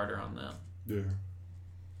life harder on them? Yeah.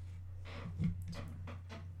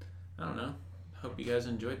 I don't know. Hope you guys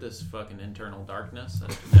enjoyed this fucking internal darkness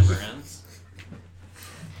that never ends.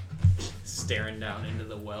 Staring down into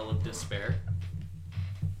the well of despair.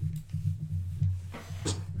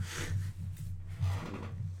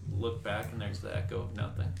 Look back and there's the echo of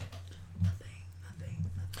nothing.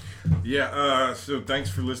 Yeah, so thanks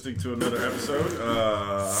for listening to another episode.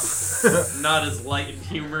 Not as light and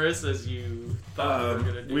humorous as you thought we were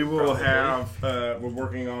going to do. We will have, we're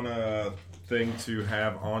working on a thing to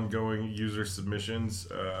have ongoing user submissions.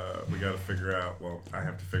 We got to figure out, I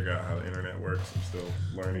have to figure out how the internet works. I'm still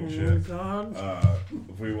learning shit. God.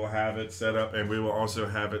 We will have it set up, and we will also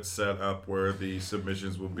have it set up where the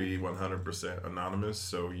submissions will be 100% anonymous,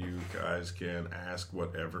 so you guys can ask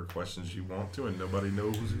whatever questions you want to, and nobody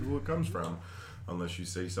knows who it comes from unless you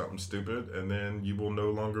say something stupid, and then you will no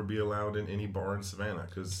longer be allowed in any bar in Savannah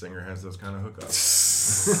because Singer has those kind of hookups.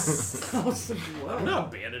 I'm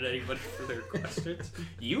not banning anybody for their questions.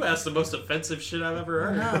 You asked the most offensive shit I've ever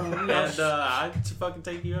heard. No, and I fucking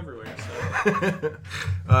take you everywhere.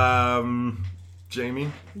 So.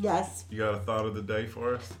 Jamie? Yes? You got a thought of the day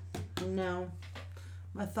for us? No.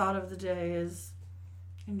 My thought of the day is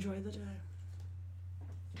enjoy the day.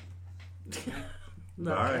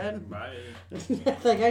 Bye. Bye. Like I